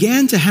what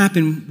began to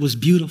happen was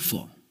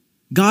beautiful.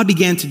 God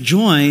began to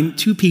join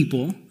two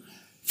people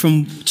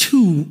from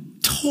two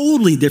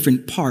totally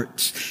different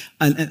parts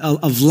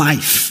of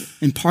life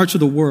and parts of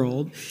the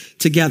world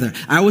together.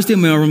 I was the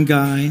mailroom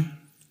guy.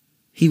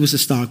 He was a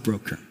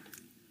stockbroker.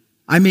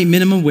 I made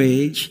minimum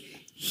wage.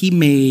 He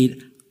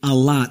made a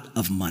lot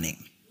of money.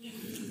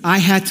 I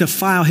had to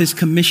file his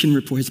commission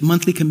report, his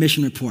monthly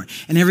commission report.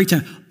 And every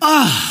time,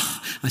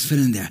 I was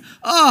filling there.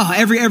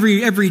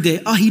 Every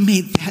day. He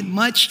made that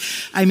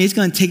much. I mean, it's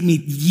going to take me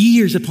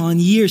years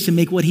upon years to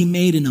make what he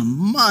made in a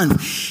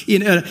month.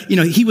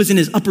 He was in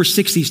his upper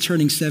 60s,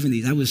 turning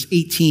 70s. I was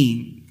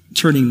 18,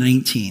 turning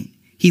 19.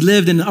 He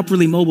lived in an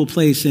upperly mobile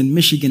place in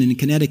Michigan and in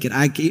Connecticut.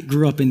 I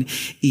grew up in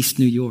East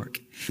New York.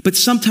 But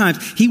sometimes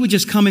he would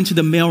just come into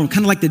the mailroom,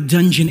 kind of like the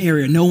dungeon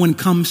area. No one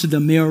comes to the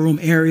mailroom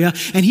area.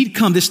 And he'd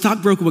come, this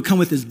stockbroker would come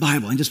with his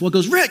Bible and just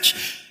goes, "Rich,"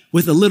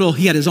 with a little,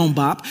 he had his own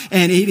bop.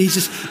 And he's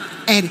just,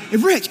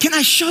 "Rich, can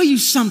I show you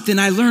something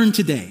I learned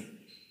today?"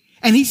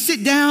 And he'd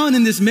sit down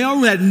in this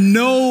mailroom that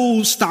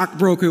no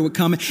stockbroker would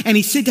come in. And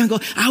he'd sit down and go,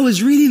 "I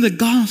was reading the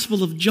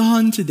Gospel of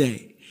John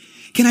today.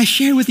 Can I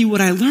share with you what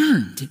I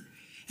learned?"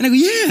 And I go,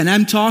 "Yeah." And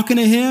I'm talking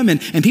to him and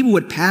people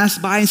would pass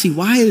by and see,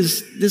 why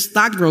is this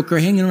stockbroker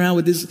hanging around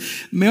with this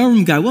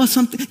mailroom guy? Well,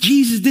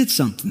 Jesus did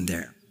something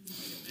there.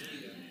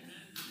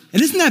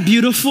 And isn't that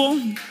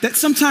beautiful? That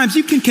sometimes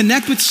you can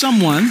connect with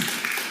someone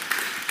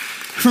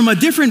from a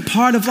different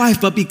part of life,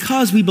 but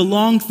because we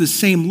belong to the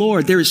same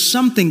Lord, there is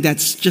something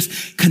that's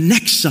just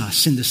connects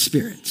us in the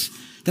Spirit.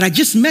 That I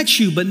just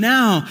met you, but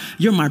now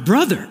you're my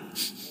brother.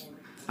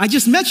 I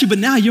just met you, but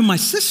now you're my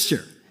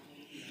sister.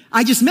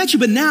 I just met you,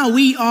 but now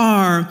we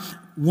are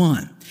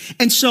one.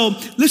 And so,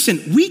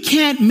 listen, we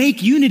can't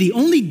make unity.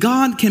 Only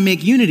God can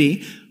make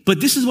unity.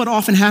 But this is what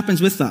often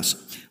happens with us.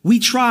 We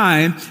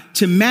try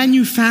to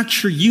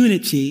manufacture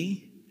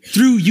unity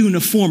through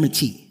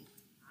uniformity.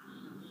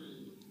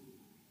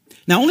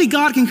 Now, only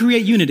God can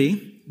create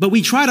unity, but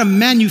we try to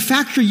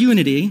manufacture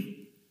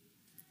unity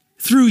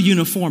through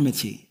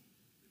uniformity.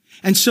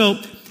 And so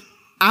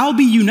I'll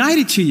be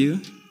united to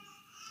you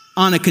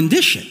on a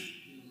condition.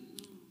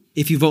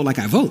 If you vote like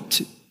I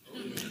vote.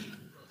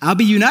 I'll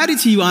be united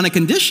to you on a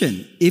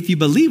condition if you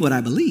believe what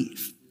I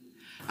believe.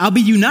 I'll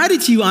be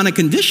united to you on a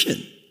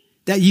condition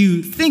that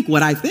you think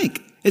what I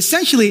think.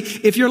 Essentially,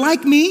 if you're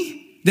like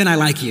me, then I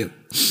like you.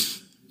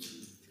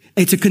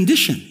 It's a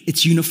condition.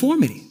 It's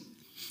uniformity.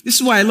 This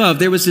is why I love,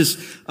 there was this,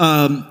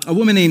 a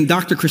woman named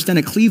Dr.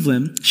 Christina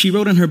Cleveland. She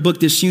wrote in her book,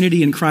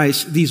 Disunity in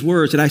Christ, these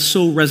words that I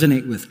so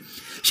resonate with.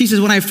 She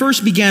says, when I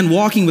first began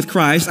walking with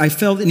Christ, I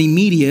felt an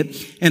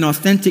immediate and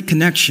authentic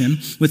connection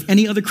with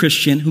any other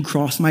Christian who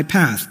crossed my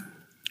path.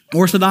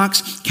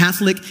 Orthodox,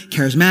 Catholic,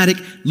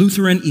 Charismatic,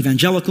 Lutheran,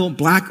 Evangelical,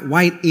 Black,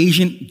 White,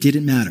 Asian,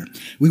 didn't matter.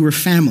 We were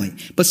family.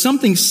 But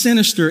something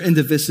sinister and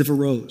divisive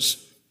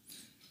arose.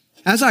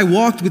 As I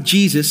walked with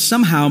Jesus,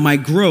 somehow my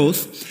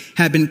growth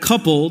had been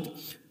coupled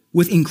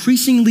with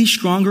increasingly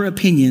stronger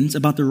opinions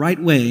about the right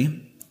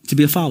way to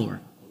be a follower.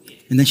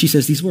 And then she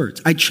says these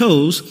words, I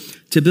chose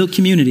to build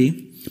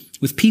community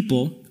with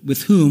people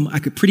with whom I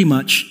could pretty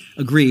much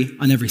agree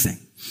on everything.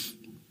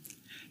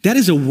 That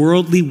is a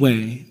worldly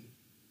way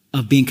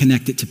of being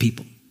connected to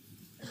people.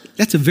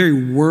 That's a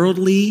very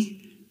worldly,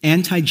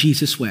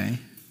 anti-Jesus way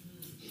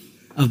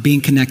of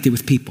being connected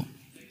with people.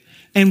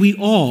 And we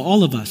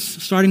all of us,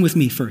 starting with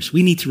me first,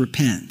 we need to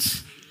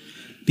repent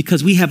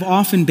because we have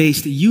often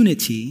based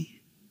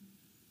unity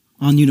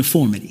on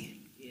uniformity.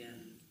 Yeah.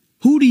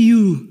 Who do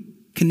you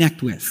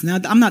connect with? Now,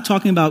 I'm not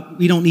talking about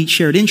we don't need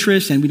shared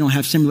interests and we don't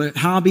have similar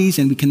hobbies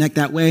and we connect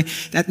that way.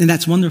 And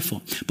that's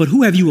wonderful. But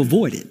who have you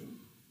avoided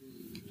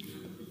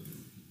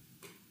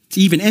to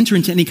even enter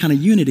into any kind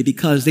of unity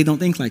because they don't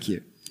think like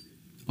you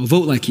or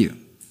vote like you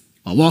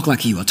or walk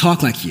like you or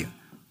talk like you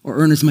or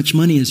earn as much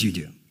money as you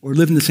do or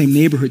live in the same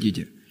neighborhood you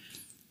do?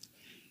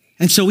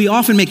 And so we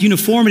often make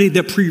uniformity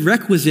the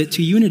prerequisite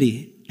to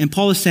unity. And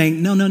Paul is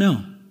saying,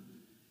 no.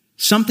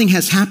 Something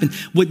has happened.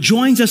 What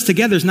joins us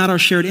together is not our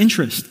shared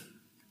interest.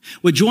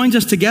 What joins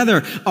us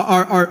together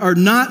are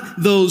not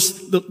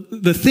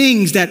the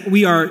things that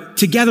we are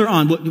together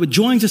on. What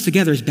joins us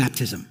together is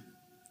baptism.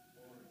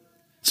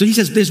 So he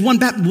says there's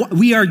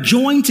we are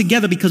joined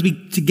together because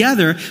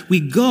together we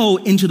go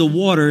into the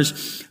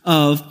waters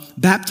of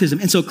baptism.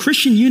 And so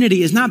Christian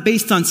unity is not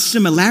based on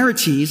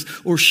similarities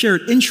or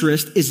shared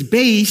interest. It's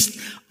based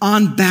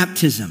on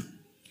baptism.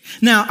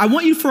 Now, I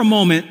want you for a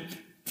moment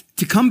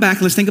to come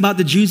back. Let's think about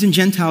the Jews and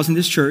Gentiles in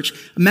this church.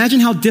 Imagine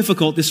how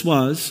difficult this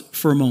was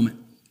for a moment.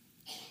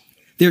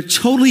 They're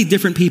totally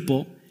different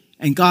people,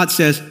 and God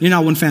says, you're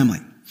not one family.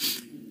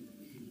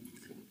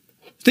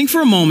 Think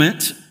for a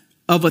moment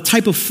of a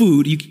type of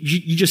food you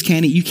just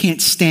can't eat. You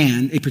can't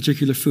stand a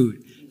particular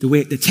food. The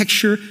way, the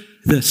texture,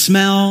 the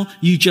smell,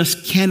 you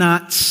just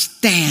cannot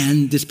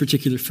stand this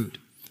particular food.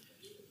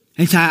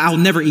 And so I'll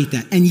never eat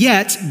that. And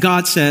yet,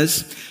 God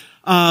says,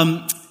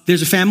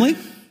 there's a family.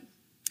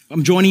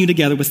 I'm joining you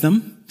together with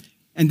them.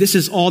 And this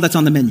is all that's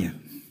on the menu.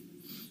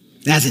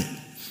 That's it.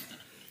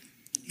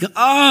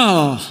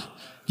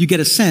 You get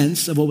a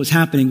sense of what was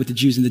happening with the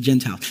Jews and the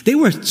Gentiles. They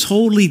were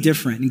totally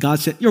different. And God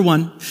said, you're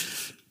one.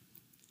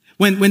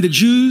 When the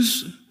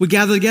Jews would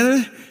gather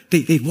together,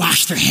 they'd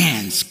wash their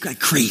hands like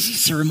crazy,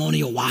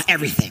 ceremonial wash,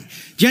 everything.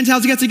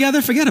 Gentiles get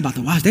together, forget about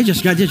the wash. They're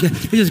just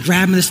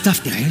grabbing the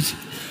stuff there.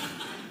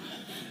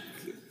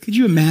 Could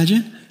you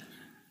imagine?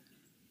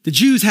 The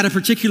Jews had a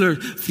particular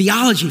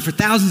theology for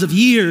thousands of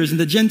years, and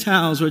the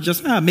Gentiles were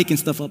just making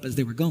stuff up as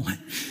they were going.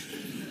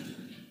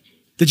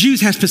 The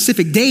Jews have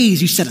specific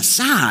days you set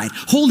aside,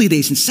 holy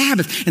days and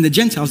Sabbath, and the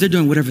Gentiles, they're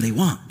doing whatever they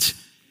want.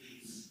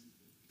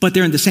 But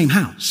they're in the same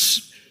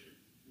house.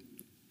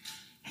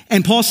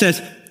 And Paul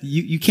says,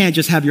 you can't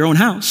just have your own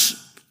house.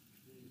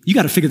 You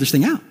got to figure this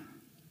thing out.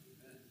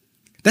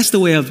 That's the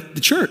way of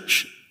the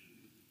church.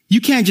 You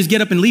can't just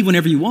get up and leave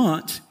whenever you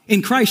want.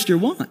 In Christ, you're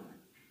one.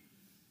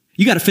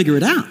 You got to figure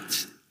it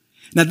out.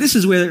 Now, this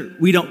is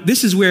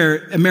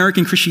where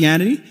American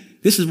Christianity,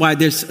 this is why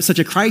there's such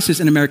a crisis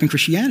in American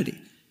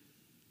Christianity.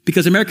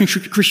 Because American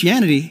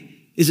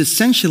Christianity is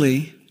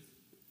essentially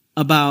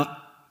about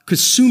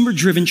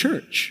consumer-driven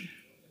church.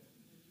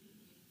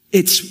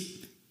 It's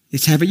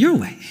have it your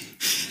way.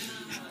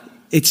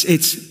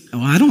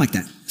 I don't like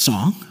that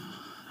song.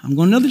 I'm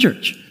going to another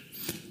church.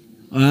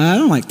 I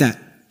don't like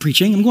that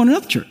preaching. I'm going to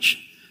another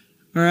church.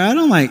 Or I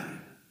don't like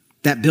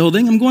that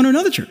building. I'm going to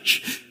another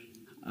church.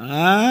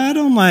 I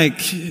don't like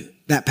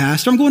that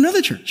pastor. I'm going to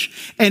another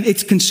church. And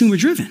it's consumer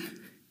driven.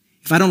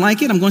 If I don't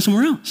like it, I'm going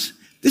somewhere else.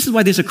 This is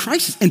why there's a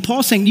crisis. And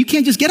Paul's saying you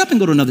can't just get up and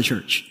go to another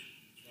church.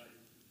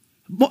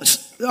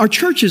 Our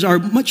churches are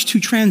much too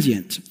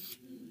transient.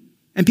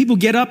 And people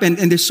get up and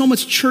there's so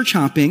much church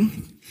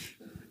hopping.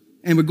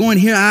 And we're going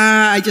here,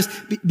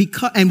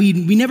 and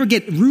we never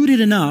get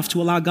rooted enough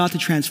to allow God to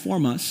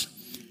transform us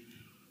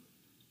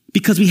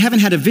because we haven't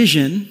had a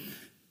vision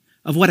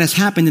of what has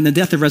happened in the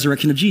death and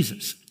resurrection of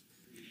Jesus.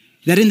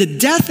 That in the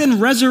death and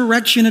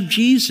resurrection of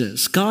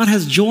Jesus, God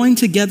has joined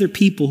together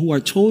people who are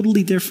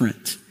totally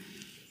different.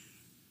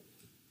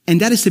 and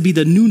that is to be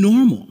the new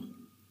normal.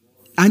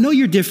 I know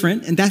you're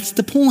different, and that's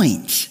the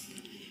point.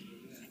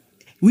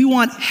 We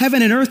want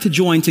heaven and earth to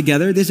join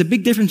together. There's a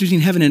big difference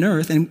between heaven and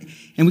earth, and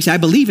we say, I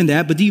believe in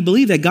that, but do you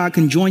believe that God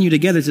can join you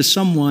together to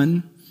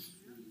someone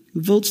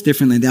who votes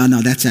differently?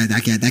 No,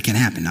 that can't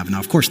happen. No,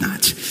 of course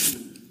not.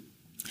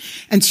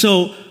 And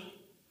so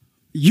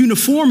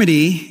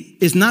uniformity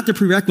is not the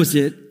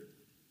prerequisite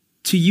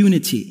to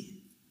unity.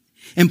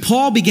 And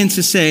Paul begins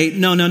to say,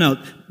 no.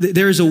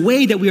 There is a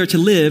way that we are to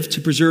live to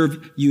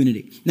preserve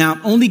unity.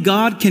 Now, only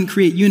God can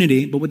create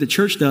unity, but what the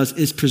church does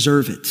is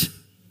preserve it.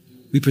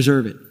 We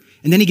preserve it.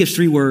 And then he gives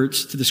 3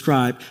 words to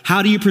describe.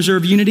 How do you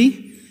preserve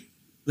unity?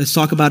 Let's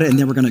talk about it, and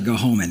then we're going to go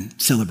home and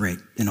celebrate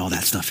and all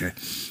that stuff here.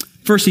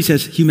 First, he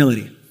says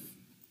humility.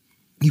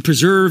 You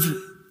preserve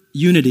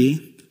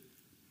unity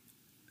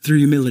through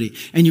humility.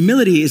 And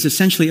humility is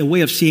essentially a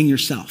way of seeing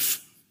yourself.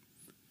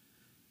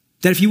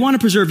 That if you want to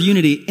preserve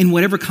unity in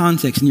whatever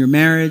context, in your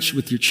marriage,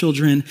 with your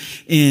children,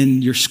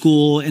 in your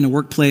school, in a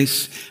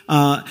workplace,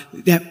 the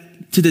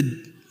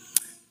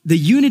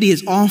unity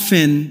is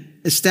often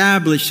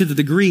established to the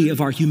degree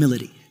of our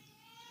humility.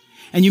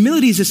 And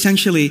humility is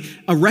essentially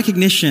a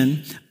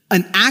recognition,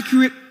 an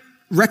accurate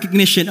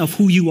recognition of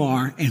who you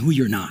are and who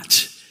you're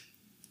not.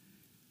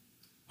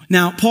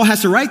 Now, Paul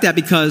has to write that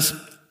because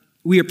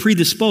we are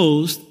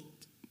predisposed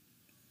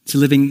to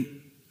living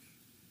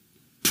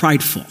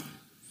prideful.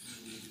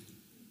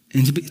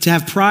 And to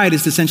have pride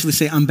is to essentially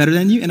say, I'm better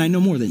than you and I know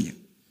more than you.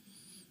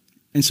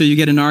 And so you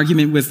get an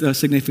argument with a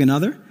significant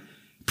other.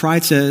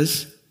 Pride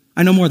says,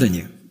 I know more than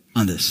you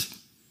on this.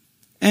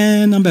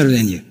 And I'm better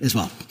than you as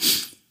well.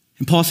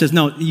 And Paul says,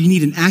 no, you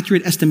need an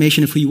accurate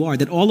estimation of who you are,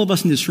 that all of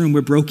us in this room,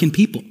 we're broken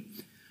people.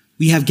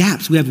 We have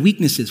gaps. We have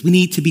weaknesses. We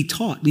need to be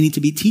taught. We need to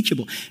be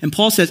teachable. And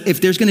Paul says,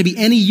 if there's going to be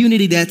any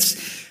unity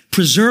that's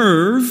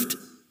preserved,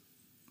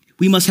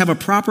 we must have a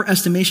proper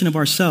estimation of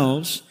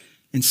ourselves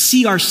and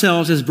see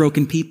ourselves as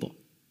broken people.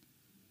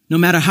 No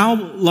matter how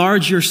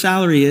large your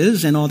salary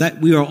is and all that,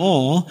 we are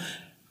all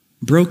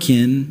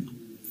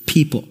broken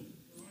people.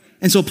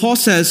 And so Paul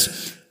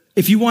says,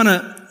 if you want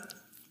to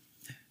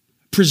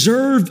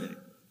preserve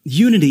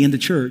unity in the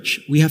church,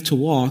 we have to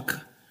walk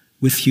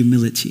with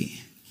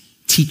humility,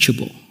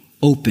 teachable,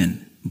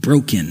 open,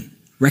 broken,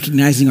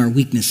 recognizing our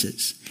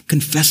weaknesses,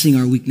 confessing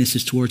our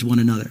weaknesses towards one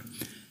another,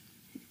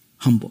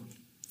 humble.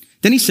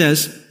 Then he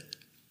says,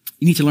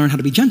 you need to learn how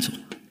to be gentle.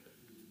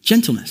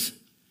 Gentleness.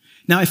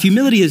 Now, if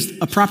humility is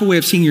a proper way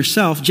of seeing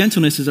yourself,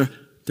 gentleness is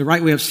the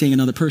right way of seeing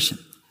another person.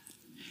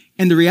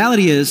 And the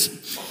reality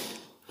is,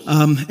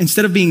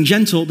 instead of being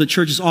gentle, the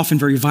church is often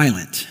very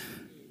violent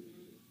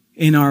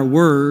in our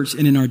words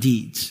and in our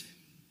deeds.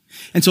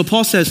 And so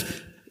Paul says,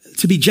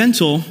 to be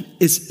gentle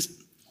is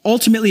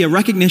ultimately a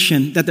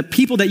recognition that the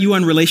people that you are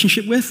in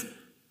relationship with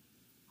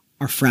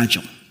are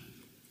fragile.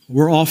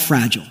 We're all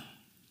fragile.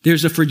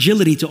 There's a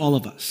fragility to all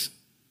of us.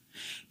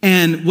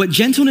 And what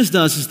gentleness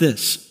does is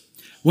this.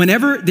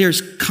 Whenever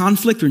there's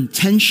conflict or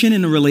tension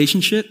in a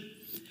relationship,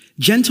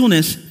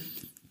 gentleness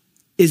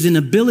is an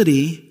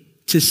ability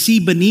to see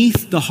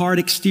beneath the hard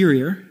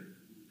exterior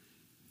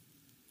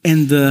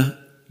and the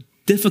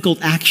difficult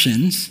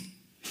actions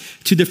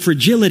to the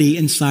fragility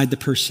inside the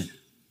person.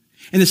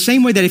 In the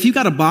same way that if you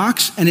got a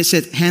box and it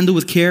said handle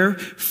with care,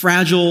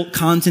 fragile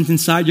content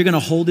inside, you're going to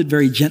hold it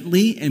very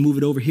gently and move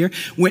it over here.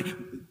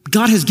 When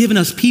God has given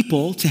us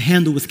people to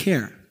handle with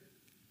care.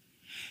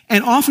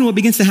 And often what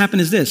begins to happen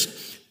is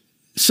this.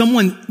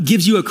 Someone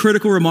gives you a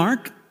critical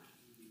remark,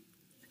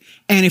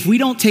 and if we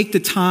don't take the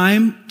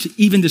time to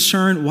even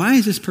discern, why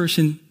is this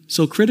person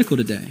so critical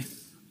today?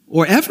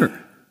 Or ever?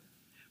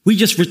 We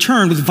just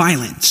return with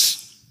violence.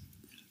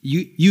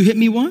 You hit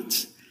me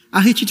once,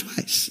 I'll hit you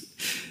twice.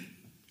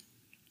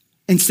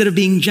 Instead of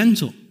being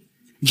gentle.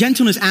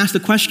 Gentleness asks the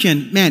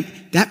question, man,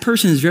 that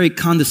person is very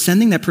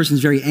condescending, that person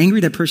is very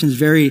angry, that person is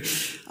very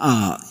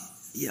hard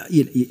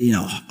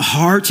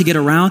to get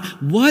around.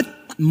 What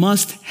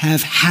must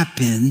have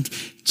happened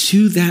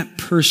to that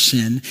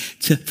person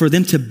for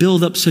them to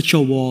build up such a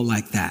wall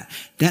like that?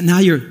 That now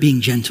you're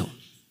being gentle.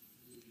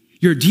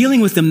 You're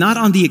dealing with them not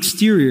on the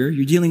exterior,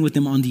 you're dealing with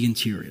them on the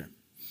interior.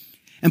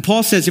 And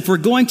Paul says, if we're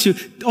going to,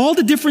 all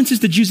the differences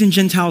the Jews and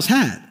Gentiles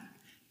had,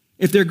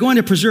 if they're going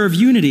to preserve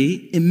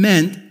unity, it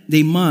meant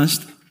they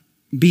must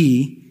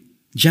be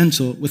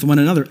gentle with one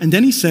another. And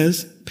then he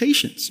says,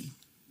 patience.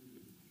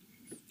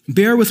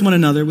 Bear with one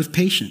another with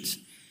patience.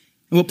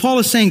 And what Paul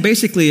is saying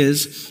basically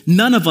is,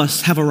 none of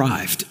us have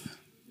arrived.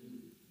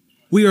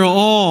 We are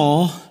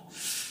all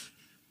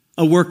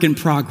a work in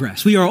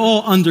progress. We are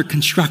all under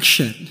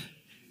construction.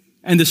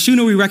 And the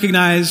sooner we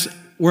recognize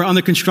we're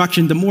under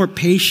construction, the more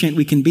patient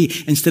we can be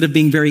instead of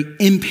being very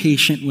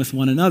impatient with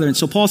one another. And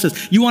so Paul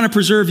says, you want to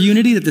preserve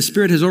unity that the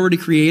Spirit has already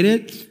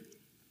created?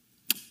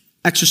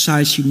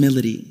 Exercise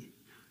humility.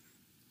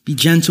 Be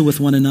gentle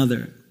with one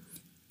another.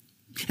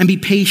 And be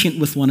patient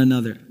with one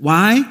another.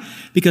 Why?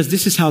 Because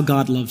this is how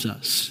God loves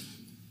us.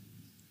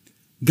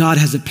 God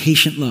has a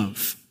patient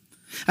love.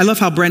 I love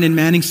how Brennan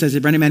Manning says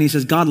it. Brennan Manning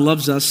says, God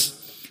loves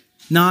us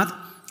not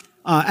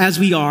as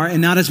we are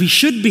and not as we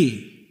should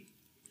be,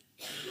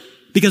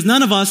 because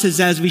none of us is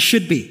as we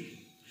should be.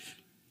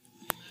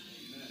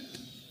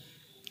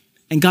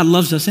 And God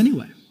loves us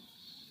anyway.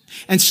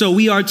 And so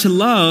we are to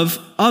love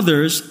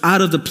others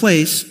out of the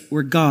place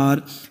where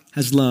God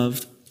has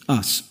loved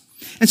us.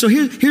 And so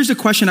here's the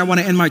question I want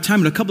to end my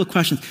time with, a couple of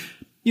questions.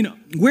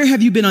 Where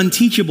have you been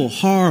unteachable,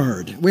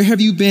 hard? Where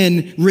have you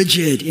been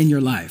rigid in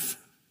your life?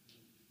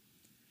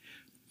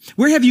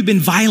 Where have you been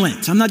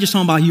violent? I'm not just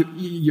talking about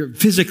you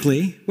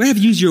physically. Where have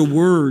you used your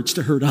words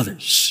to hurt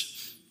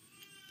others?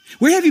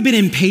 Where have you been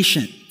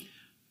impatient?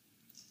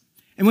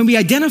 And when we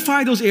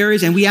identify those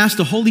areas and we ask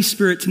the Holy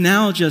Spirit to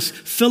now just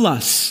fill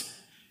us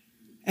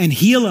and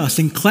heal us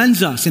and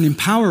cleanse us and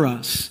empower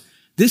us,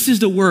 this is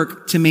the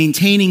work to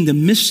maintaining the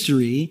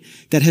mystery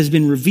that has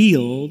been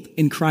revealed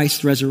in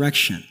Christ's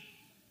resurrection.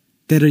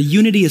 That a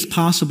unity is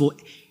possible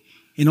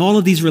in all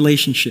of these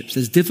relationships,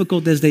 as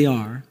difficult as they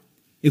are,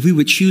 if we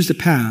would choose the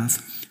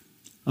path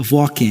of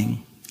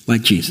walking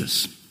like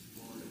Jesus.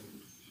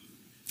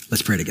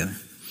 Let's pray together.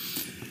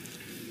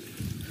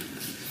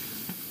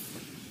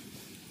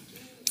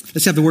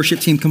 Let's have the worship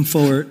team come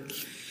forward.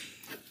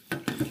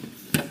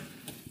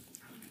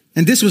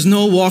 And this was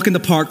no walk in the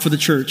park for the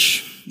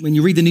church. When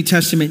you read the New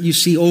Testament, you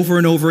see over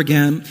and over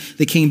again,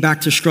 they came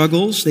back to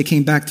struggles, they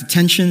came back to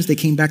tensions, they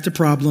came back to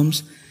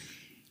problems.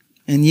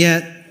 And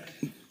yet,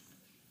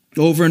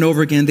 over and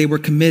over again, they were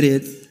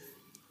committed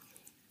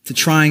to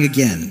trying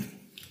again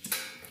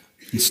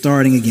and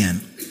starting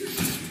again.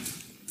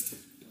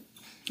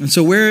 And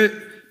so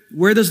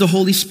where does the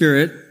Holy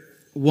Spirit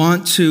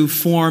want to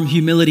form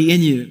humility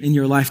in you, in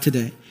your life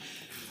today?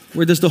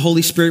 Where does the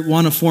Holy Spirit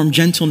want to form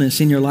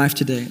gentleness in your life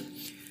today?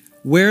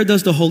 Where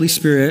does the Holy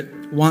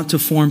Spirit want to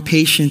form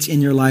patience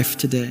in your life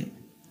today?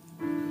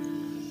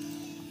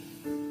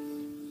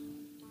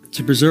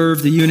 To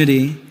preserve the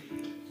unity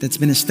that's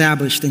been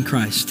established in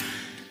Christ.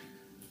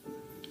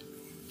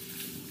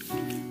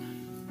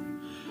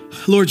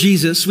 Lord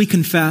Jesus, we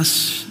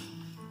confess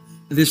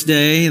this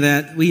day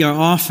that we are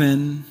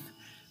often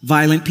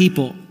violent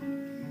people,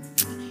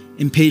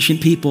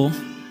 impatient people,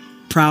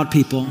 proud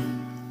people.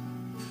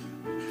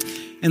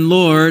 And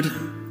Lord,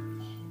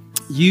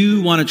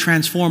 you want to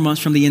transform us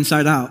from the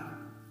inside out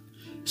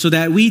so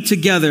that we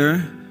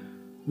together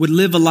would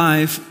live a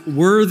life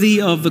worthy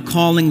of the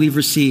calling we've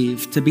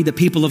received to be the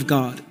people of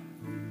God.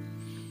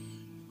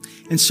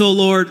 And so,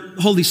 Lord,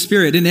 Holy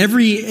Spirit, in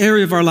every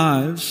area of our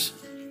lives,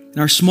 in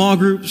our small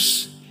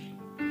groups,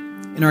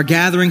 in our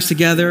gatherings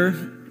together,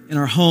 in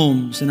our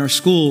homes, in our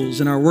schools,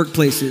 in our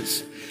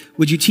workplaces,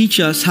 would you teach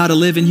us how to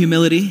live in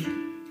humility,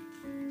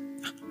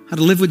 how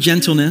to live with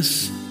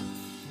gentleness,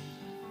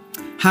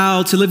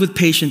 how to live with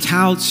patience,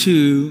 how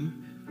to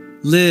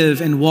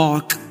live and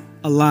walk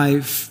a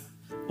life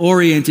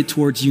oriented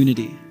towards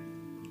unity.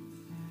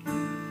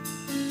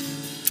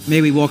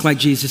 May we walk like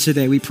Jesus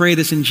today. We pray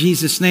this in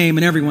Jesus' name.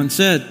 And everyone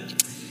said,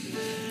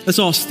 let's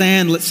all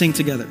stand. Let's sing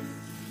together.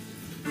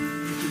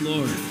 Thank you,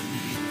 Lord.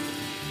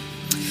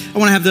 I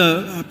want to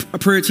have a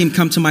prayer team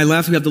come to my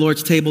left. We have the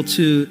Lord's table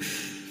to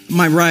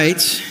my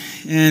right.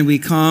 And we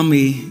come,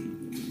 we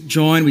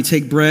join, we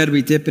take bread,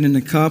 we dip it in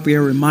the cup. We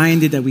are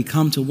reminded that we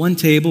come to one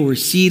table. We're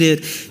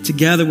seated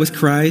together with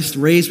Christ,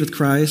 raised with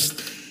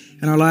Christ.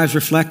 And our lives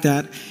reflect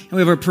that. And we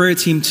have our prayer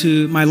team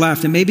to my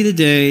left. And maybe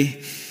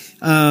today,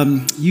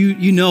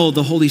 you know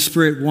the Holy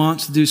Spirit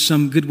wants to do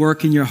some good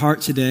work in your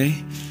heart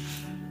today,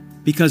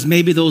 because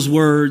maybe those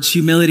words,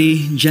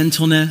 humility,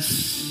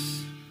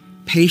 gentleness,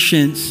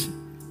 patience,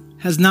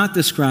 has not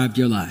described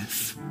your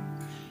life.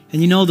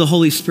 And you know the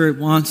Holy Spirit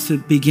wants to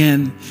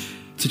begin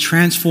to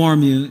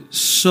transform you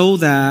so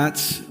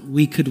that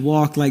we could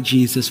walk like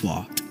Jesus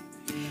walked.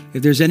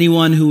 If there's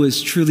anyone who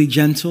is truly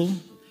gentle,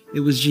 it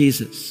was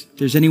Jesus. If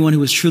there's anyone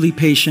who is truly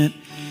patient,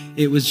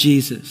 it was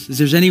Jesus. If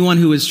there's anyone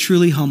who is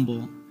truly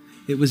humble,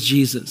 it was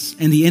Jesus.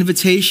 And the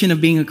invitation of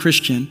being a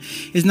Christian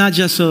is not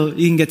just so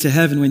you can get to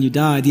heaven when you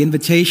die. The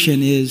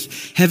invitation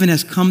is heaven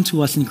has come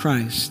to us in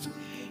Christ.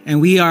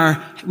 And we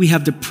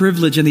have the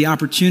privilege and the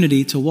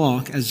opportunity to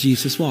walk as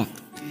Jesus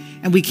walked.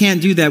 And we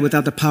can't do that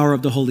without the power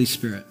of the Holy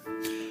Spirit.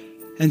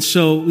 And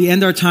so we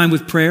end our time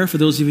with prayer for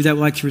those of you that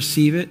would like to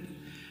receive it.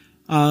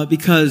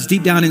 Because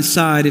deep down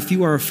inside, if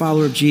you are a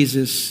follower of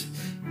Jesus,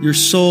 your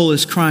soul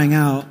is crying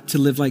out to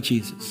live like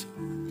Jesus.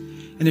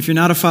 And if you're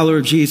not a follower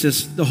of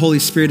Jesus, the Holy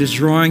Spirit is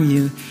drawing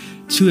you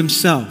to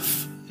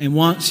himself and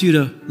wants you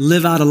to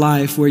live out a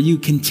life where you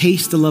can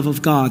taste the love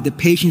of God, the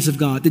patience of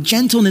God, the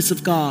gentleness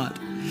of God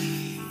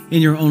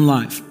in your own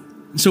life.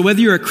 So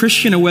whether you're a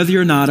Christian or whether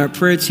you're not, our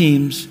prayer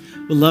teams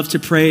would love to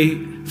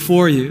pray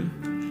for you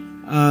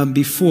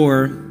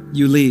before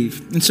you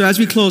leave. And so as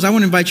we close, I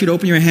want to invite you to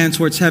open your hand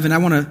towards heaven. I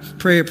want to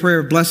pray a prayer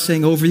of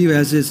blessing over you,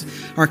 as is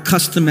our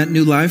custom at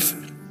New Life.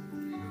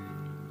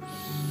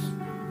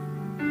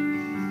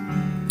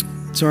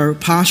 It's our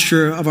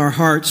posture of our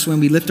hearts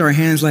when we lift our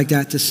hands like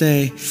that to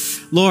say,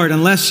 Lord,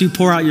 unless you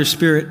pour out your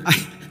Spirit,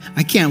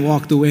 I can't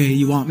walk the way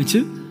you want me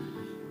to.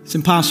 It's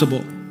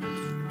impossible.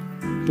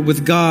 But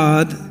with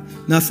God,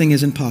 nothing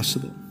is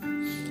impossible.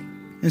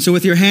 And so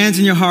with your hands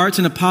and your hearts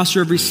in a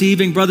posture of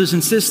receiving, brothers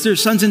and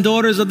sisters, sons and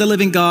daughters of the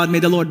living God, may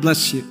the Lord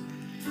bless you.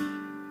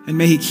 And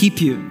may he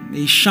keep you. May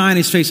he shine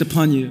his face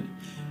upon you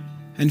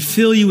and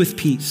fill you with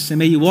peace. And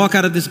may you walk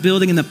out of this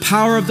building in the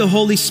power of the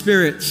Holy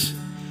Spirit,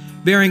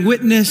 bearing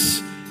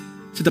witness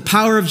to the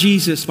power of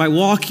Jesus by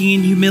walking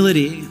in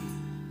humility,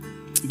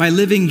 by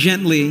living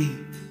gently,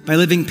 by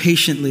living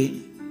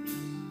patiently.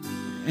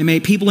 And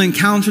may people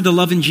encounter the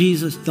love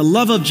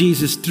of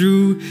Jesus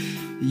through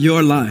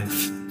your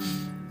life.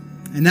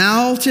 And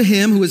now to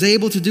him who is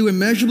able to do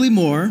immeasurably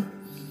more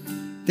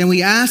than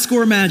we ask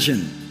or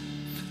imagine,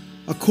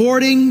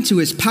 according to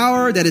his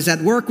power that is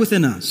at work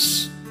within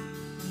us.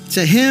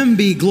 To him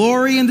be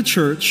glory in the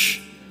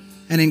church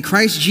and in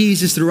Christ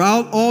Jesus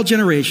throughout all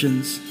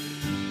generations,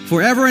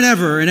 forever and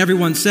ever. And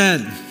everyone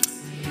said,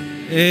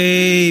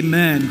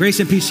 amen. Grace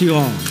and peace to you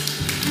all.